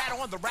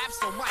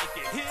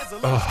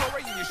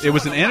 It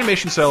was an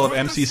animation cell of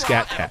MC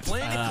Scat Cat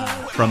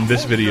from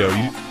this video.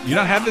 You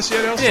not have this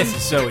yet, Elsie? This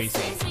is so easy.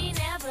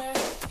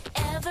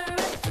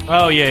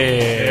 Oh yeah.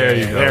 There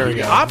you go. There we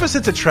go.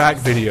 Opposites Attract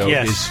video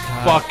is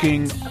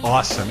fucking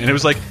awesome, and it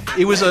was a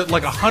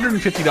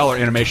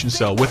 $150 animation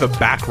cell with a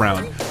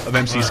background of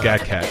MC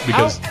Scat Cat.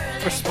 Because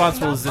how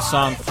responsible is this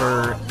song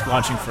for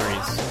launching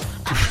furries?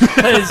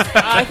 Because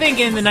I think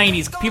in the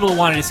 90s, people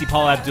wanted to see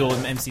Paul Abdul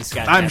and MC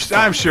Scat Cat.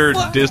 I'm sure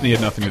Disney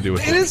had nothing to do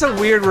with it. It is a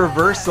weird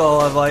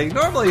reversal of like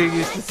normally you're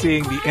used to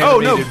seeing the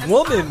animated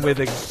woman with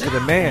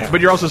a man,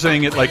 but you're also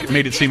saying it like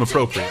made it seem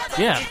appropriate.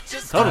 Yeah,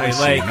 totally.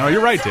 Like, no,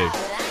 you're right, Dave.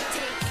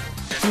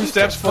 2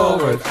 steps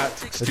forward,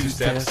 2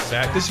 steps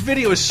back. This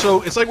video is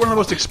it's like one of the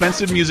most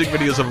expensive music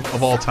videos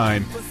of all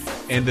time.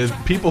 And the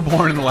people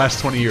born in the last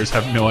 20 years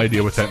have no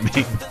idea what that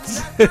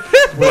means.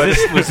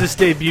 was this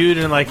debuted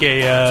in like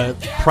a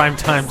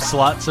primetime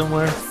slot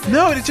somewhere?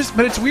 No,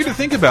 but it's weird to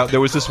think about.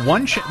 There was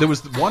one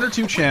or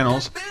two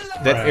channels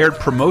that aired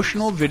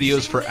promotional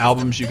videos for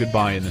albums you could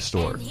buy in the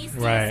store.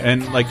 Right.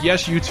 And like,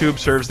 yes, YouTube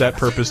serves that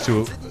purpose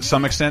to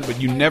some extent, but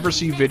you never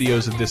see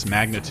videos of this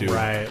magnitude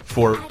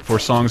for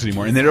songs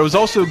anymore. And there was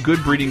also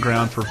good breeding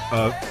ground for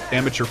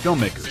amateur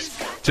filmmakers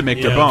to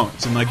make their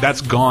bones, and like that's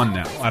gone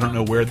now. I don't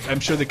know where. I'm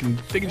sure they can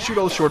shoot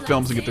all the short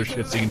films and get their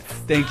shit seen.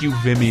 Thank you,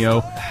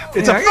 Vimeo.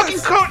 It's a fucking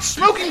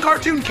smoking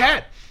cartoon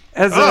cat.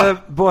 As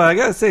a boy, I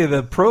gotta say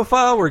the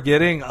profile we're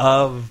getting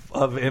of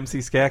MC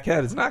Scat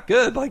Cat is not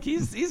good. Like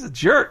he's a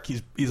jerk.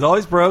 He's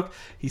always broke.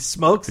 He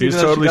smokes. He's even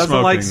though totally she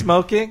doesn't like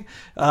smoking.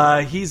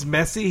 He's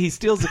messy. He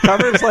steals the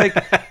covers. Like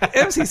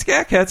MC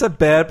Scat Cat's a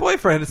bad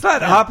boyfriend. It's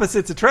not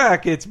opposites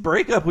attract. It's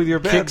break up with your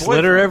bad Kicks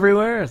boyfriend. litter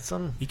everywhere.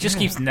 He just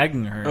keeps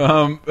negging her.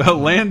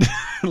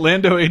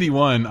 Lando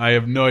 81. I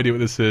have no idea what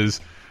this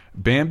is.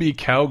 Bambi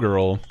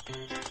Cowgirl.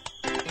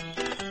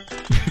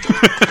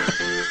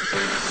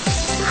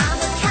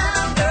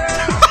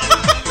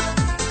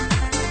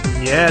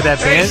 Yeah, that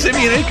band.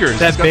 Simeon Akers.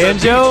 That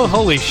banjo?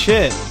 Holy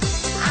shit.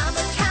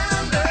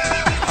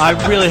 I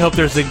really hope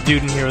there's a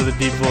dude in here with a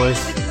deep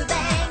voice.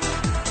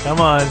 Come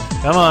on.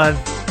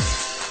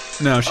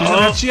 No, she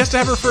has to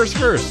have her first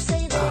verse.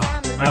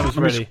 I was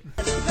ready.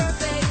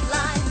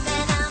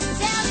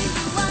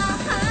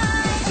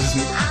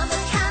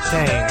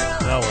 Dang.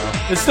 Oh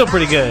well. It's still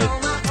pretty good.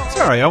 It's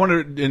all right. I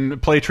want to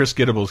play Tris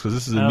Gittables because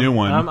this is a new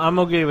one. I'm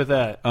okay with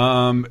that.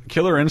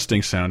 Killer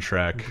Instinct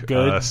soundtrack.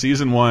 Good.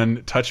 Season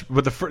 1.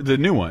 But the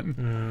new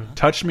one.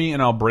 Touch Me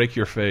and I'll Break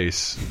Your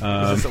Face. Is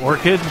this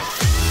Orchid?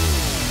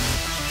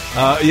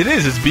 It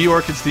is. It's B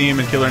Orchid's theme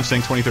in Killer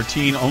Instinct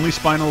 2013. Only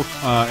Spinal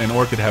and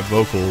Orchid have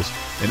vocals,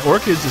 and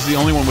Orchid's is the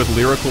only one with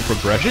lyrical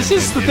progression. This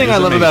is the thing I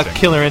love about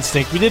Killer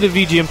Instinct. We did a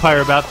VG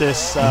Empire about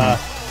this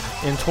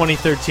in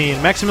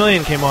 2013.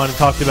 Maximilian came on and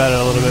talked about it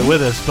a little bit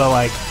with us, but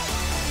like,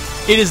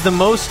 it is the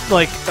most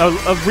like a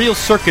real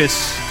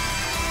circus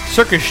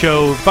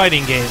show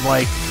fighting game,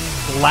 like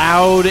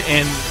loud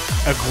and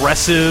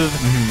aggressive,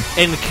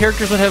 and the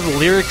characters would have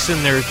lyrics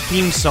in their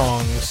theme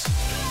songs.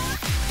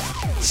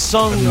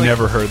 I've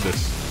never heard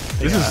this.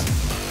 This is.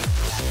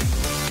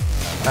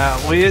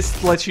 We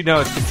just let you know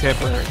it's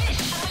contemporary.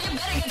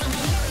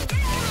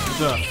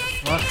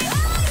 What?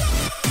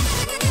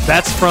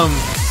 That's from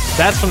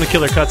the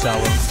Killer Cuts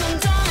album.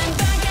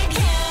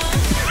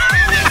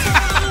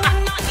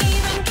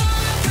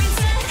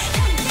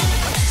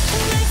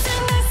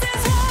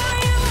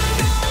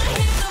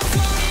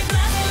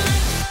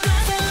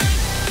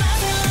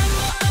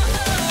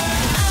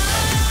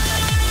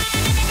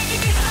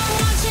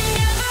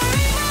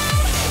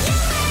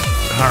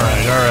 All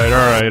right.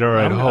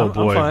 Oh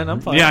boy,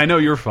 I'm fine. Yeah, I know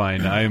you're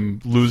fine.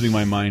 I'm losing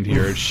my mind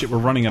here. Shit, we're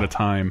running out of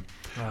time.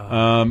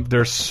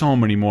 There's so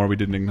many more we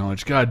didn't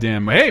acknowledge. God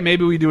damn. Hey,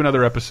 maybe we do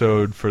another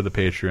episode for the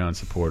Patreon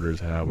supporters.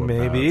 How about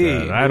maybe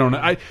that? I don't know.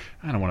 I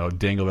don't want to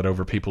dangle that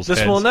over people's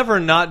heads. This will never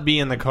not be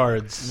in the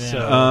cards. Yeah.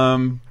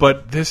 So.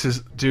 But this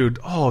is, dude.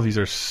 All of these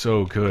are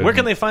so good. Where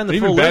can they find the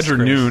even full Badger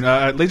list, Noon?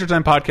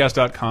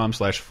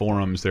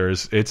 LaserTimePodcast.com/forums.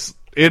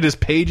 It is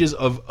pages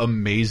of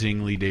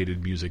amazingly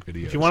dated music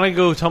videos. If you want to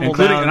go tumble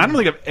down, and I don't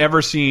think I've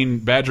ever seen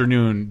Badger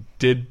Noon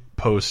did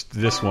post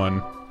this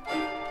one.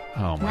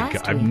 Oh my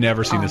god, I've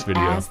never seen this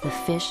video. As the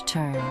fish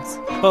turns.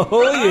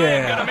 Oh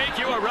yeah. I'm gonna make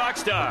you a rock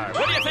star.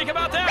 What do you think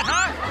about that,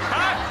 huh?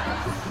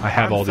 I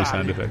have all these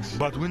sound effects.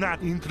 But we're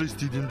not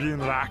interested in being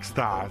rock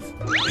stars.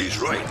 He's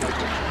right.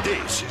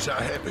 This is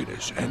our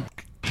happiness and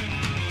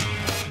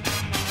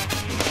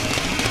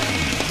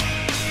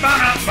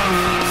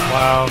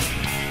wow.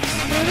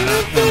 Man,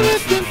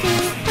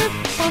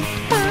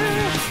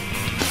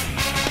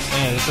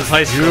 this is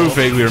high school. You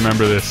vaguely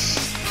remember this.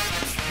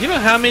 You know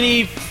how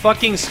many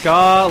fucking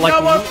ska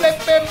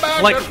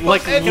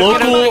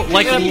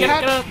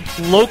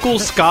local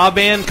ska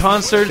band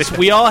concerts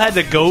we all had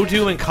to go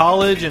to in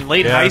college and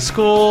late high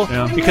school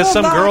because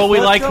some girl we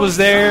liked was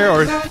there,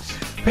 or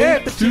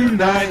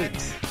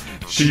tonight.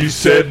 She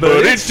said,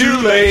 but it's too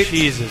late.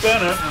 Jesus. Look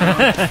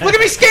at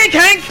me skink,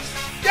 Hank!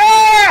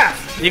 Yeah!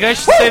 You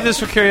guys should save this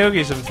for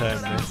karaoke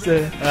sometime.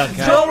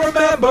 Don't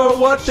remember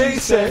what they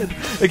said.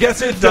 I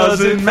guess it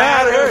doesn't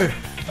matter.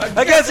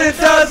 I guess it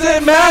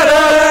doesn't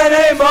matter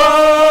anymore.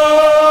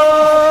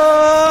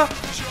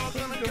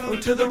 Go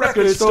to the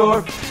record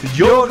store.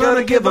 You're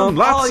gonna give them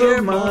lots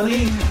of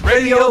money.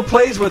 Radio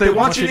plays what they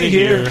want you to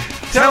hear.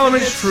 Tell them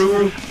it's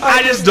true.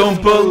 I just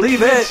don't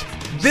believe it.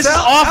 This is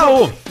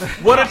awful.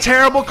 What a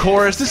terrible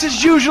chorus. This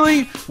is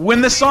usually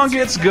when the song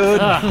gets good.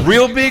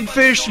 Real Big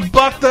Fish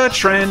bucked the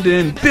trend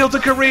and built a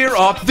career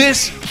off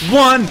this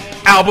one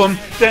album.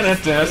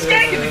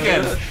 Skanking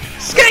again.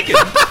 Skanking.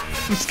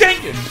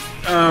 Skanking.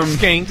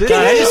 Skanked.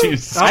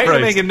 I'm going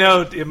to make a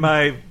note in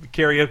my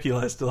karaoke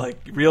list to like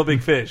Real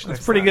Big Fish.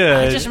 That's pretty good.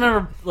 I just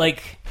remember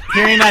like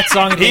hearing that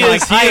song. And he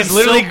is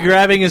literally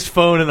grabbing his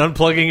phone and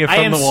unplugging it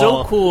from the wall. I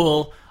am so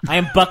cool. I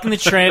am bucking the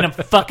trend. I'm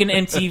fucking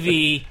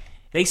MTV.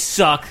 They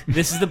suck.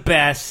 This is the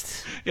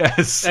best.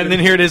 Yes. And then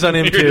here it is on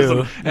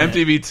M2.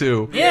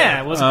 MTV2.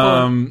 Yeah, it was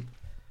cool.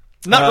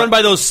 Not run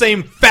by those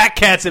same fat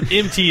cats at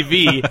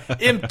MTV.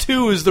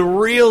 M2 is the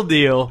real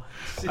deal.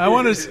 I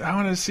want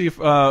to see if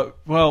we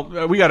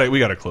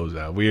gotta close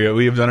out.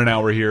 We have done an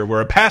hour here.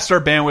 We're past our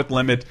bandwidth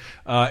limit,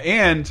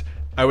 and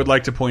I would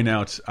like to point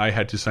out I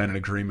had to sign an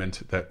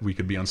agreement that we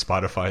could be on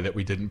Spotify, that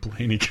we didn't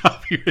play any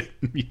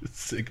copyrighted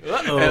music.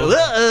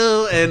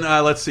 And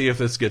let's see if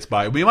this gets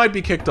by. We might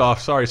be kicked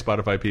off. Sorry,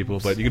 Spotify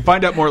people, but you can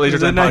find out more at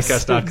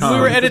LaserTimePodcast.com. We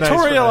were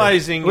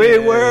editorializing.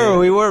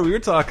 We were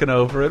talking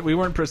over it. We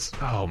weren't.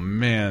 Oh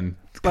man.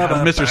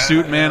 Mr.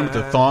 Suitman with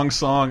the thong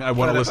song. I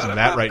want to listen to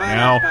that right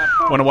now.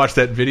 I want to watch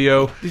that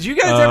video. Did you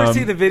guys ever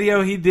see the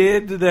video he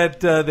did that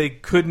they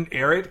couldn't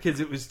air it because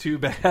it was too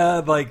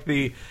bad? Like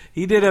he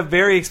did a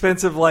very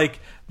expensive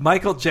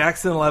Michael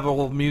Jackson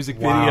level music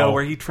video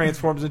where he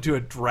transforms into a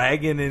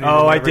dragon. And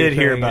I did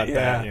hear about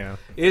that. Yeah,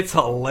 it's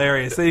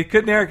hilarious. They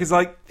couldn't air it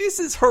because this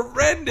is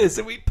horrendous,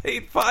 and we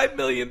paid $5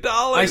 million.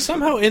 I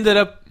somehow ended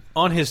up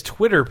on his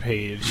Twitter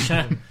page.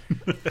 I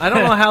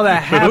don't know how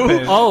that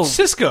happened. Oh,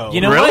 Cisco. You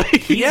know what?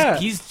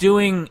 He's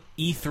doing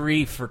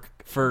E3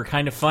 for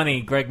Kind of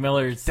Funny, Greg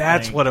Miller's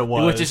That's thing, what it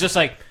was. Which is just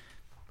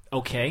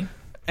okay.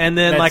 And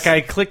then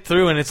I clicked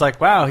through and it's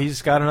wow,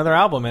 he's got another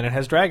album and it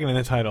has Dragon in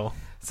the title.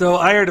 So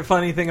I heard a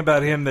funny thing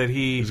about him that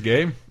he's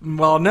gay.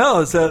 Well,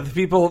 no. So the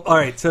people. All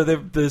right. So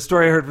the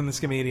story I heard from this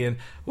comedian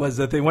was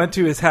that they went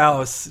to his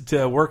house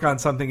to work on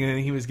something, and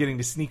he was getting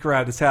to sneak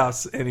around his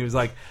house, and he was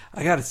like,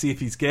 "I got to see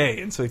if he's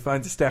gay." And so he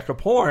finds a stack of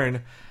porn,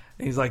 and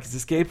he's like, "Is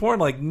this gay porn?"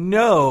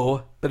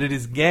 No, but it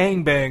is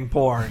gangbang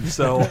porn.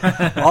 So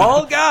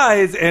all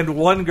guys and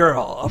one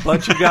girl, a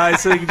bunch of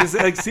guys. So you can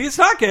just see, it's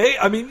not gay.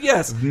 I mean,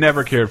 yes,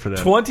 never cared for that.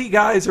 20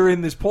 guys are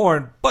in this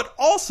porn, but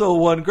also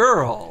one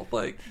girl.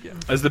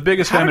 As the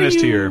biggest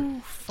feminist here.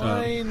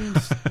 How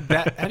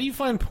do you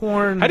find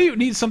porn? How do you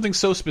need something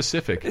so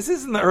specific? This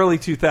is in the early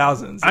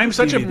 2000s. I'm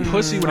such a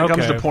pussy when it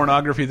comes to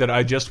pornography that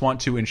I just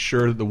want to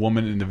ensure that the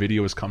woman in the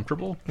video is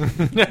comfortable.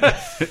 And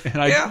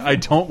I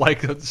don't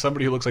like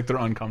somebody who looks like they're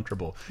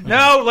uncomfortable.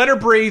 No, let her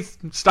breathe.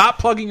 Stop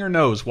plugging your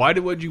nose. Why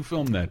would you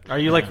film that? Are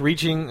you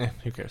reaching?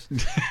 Who cares?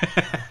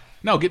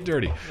 No, get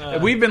dirty.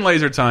 We've been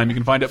Laser Time. You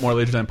can find out more at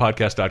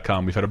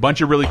LaserTimePodcast.com. We've had a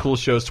bunch of really cool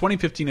shows.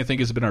 2015, I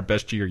think, has been our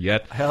best year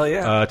yet. Hell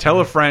yeah.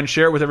 Tell a friend.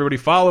 Share it with everybody.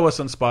 Follow us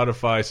on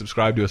Spotify.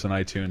 Subscribe to us on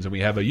iTunes. And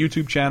we have a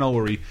YouTube channel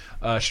where we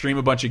stream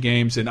a bunch of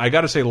games. And I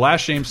got to say,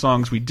 last Shame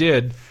Songs we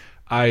did,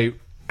 I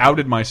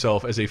outed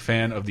myself as a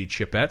fan of the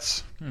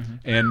Chipettes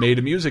and made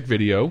a music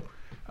video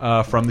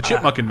from the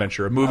Chipmunk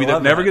Adventure, a movie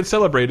that never gets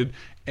celebrated.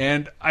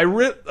 And I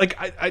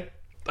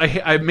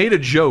made a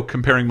joke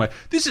comparing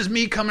this is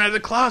me coming out of the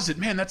closet.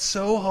 Man, that's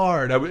so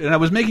hard. And I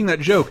was making that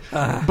joke.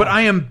 But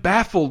I am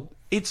baffled.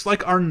 It's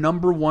our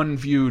 #1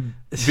 viewed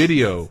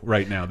video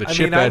right now. The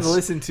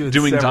Chipettes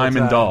doing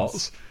Diamond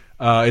Dolls.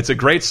 It's a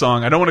great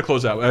song. I don't want to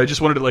close out. I just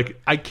wanted to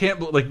I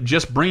can't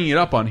just bringing it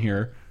up on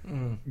here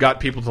got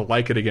people to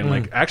like it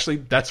again. Actually,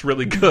 that's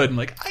really good. And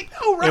I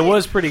know, right? It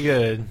was pretty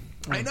good.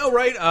 I know,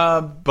 right?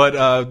 But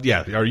our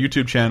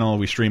YouTube channel,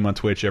 we stream on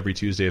Twitch every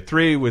Tuesday at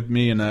 3 with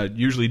me and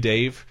usually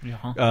Dave,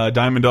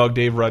 Diamond Dog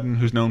Dave Rudden,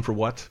 who's known for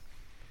what?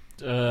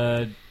 Cheap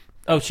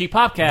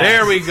Popcast.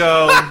 There we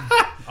go.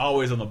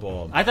 Always on the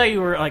ball. I thought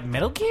you were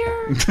Metal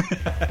Gear.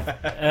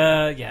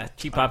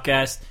 Cheap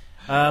Popcast.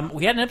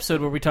 We had an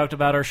episode where we talked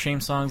about our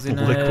shame songs in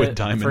Liquid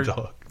Diamond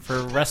Dog. For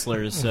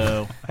wrestlers,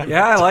 so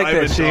yeah, I like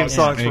that shame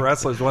songs for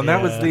wrestlers one.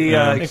 That was the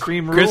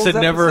Extreme Rules. Chris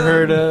had never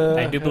heard.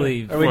 I do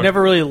believe we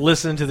never really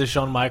listened to the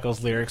Shawn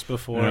Michaels lyrics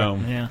before. No.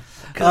 Yeah,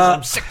 because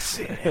I'm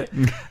sexy.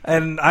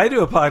 And I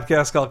do a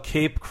podcast called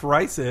Cape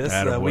Crisis,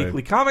 a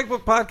weekly comic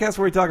book podcast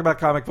where we talk about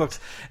comic books.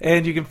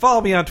 And you can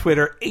follow me on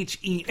Twitter,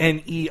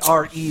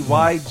 HENEREYG.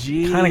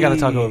 Kind of got to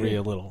talk over you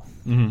a little,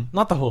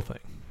 not the whole thing.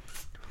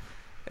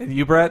 And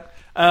you, Brett?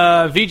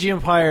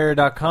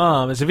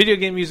 VGEmpire.com is a video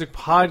game music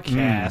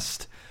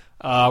podcast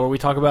where we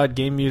talk about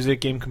game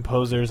music, game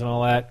composers, and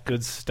all that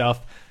good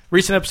stuff.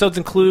 Recent episodes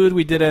include,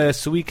 we did a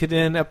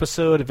Suikoden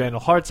episode, a Vandal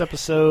Hearts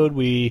episode,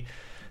 we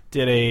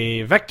did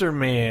a Vector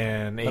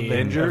Man,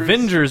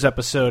 Avengers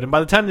episode, and by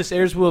the time this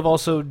airs,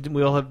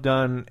 we'll have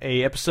done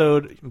a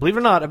episode, believe it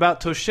or not,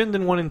 about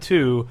Toshinden 1 and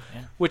 2,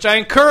 which I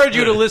encourage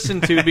you to listen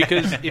to,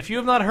 because if you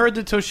have not heard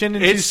the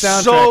Toshinden 2 soundtrack,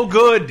 it's so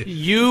good.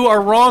 You are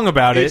wrong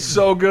about it. It's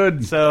so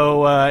good.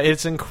 So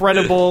it's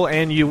incredible,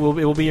 and it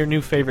will be your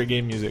new favorite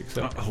game music.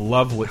 So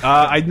lovely.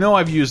 I know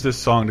I've used this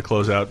song to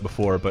close out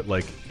before, but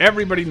like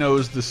everybody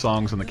knows the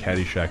songs on the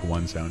Caddyshack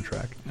 1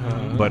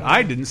 soundtrack. But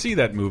I didn't see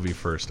that movie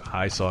first.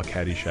 I saw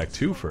Caddyshack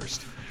 2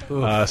 first.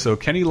 So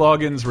Kenny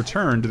Loggins'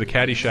 return to the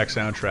Caddyshack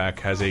soundtrack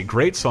has a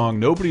great song,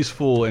 Nobody's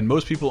Fool, and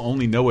most people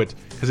only know it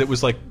because it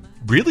was like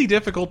really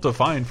difficult to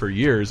find for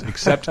years,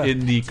 except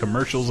in the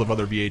commercials of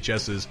other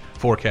VHSs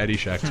for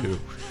Caddyshack 2.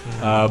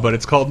 But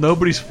it's called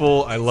Nobody's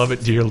Fool. I love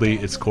it dearly.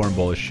 It's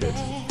cornball as shit.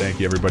 Thank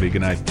you, everybody.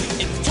 Good night.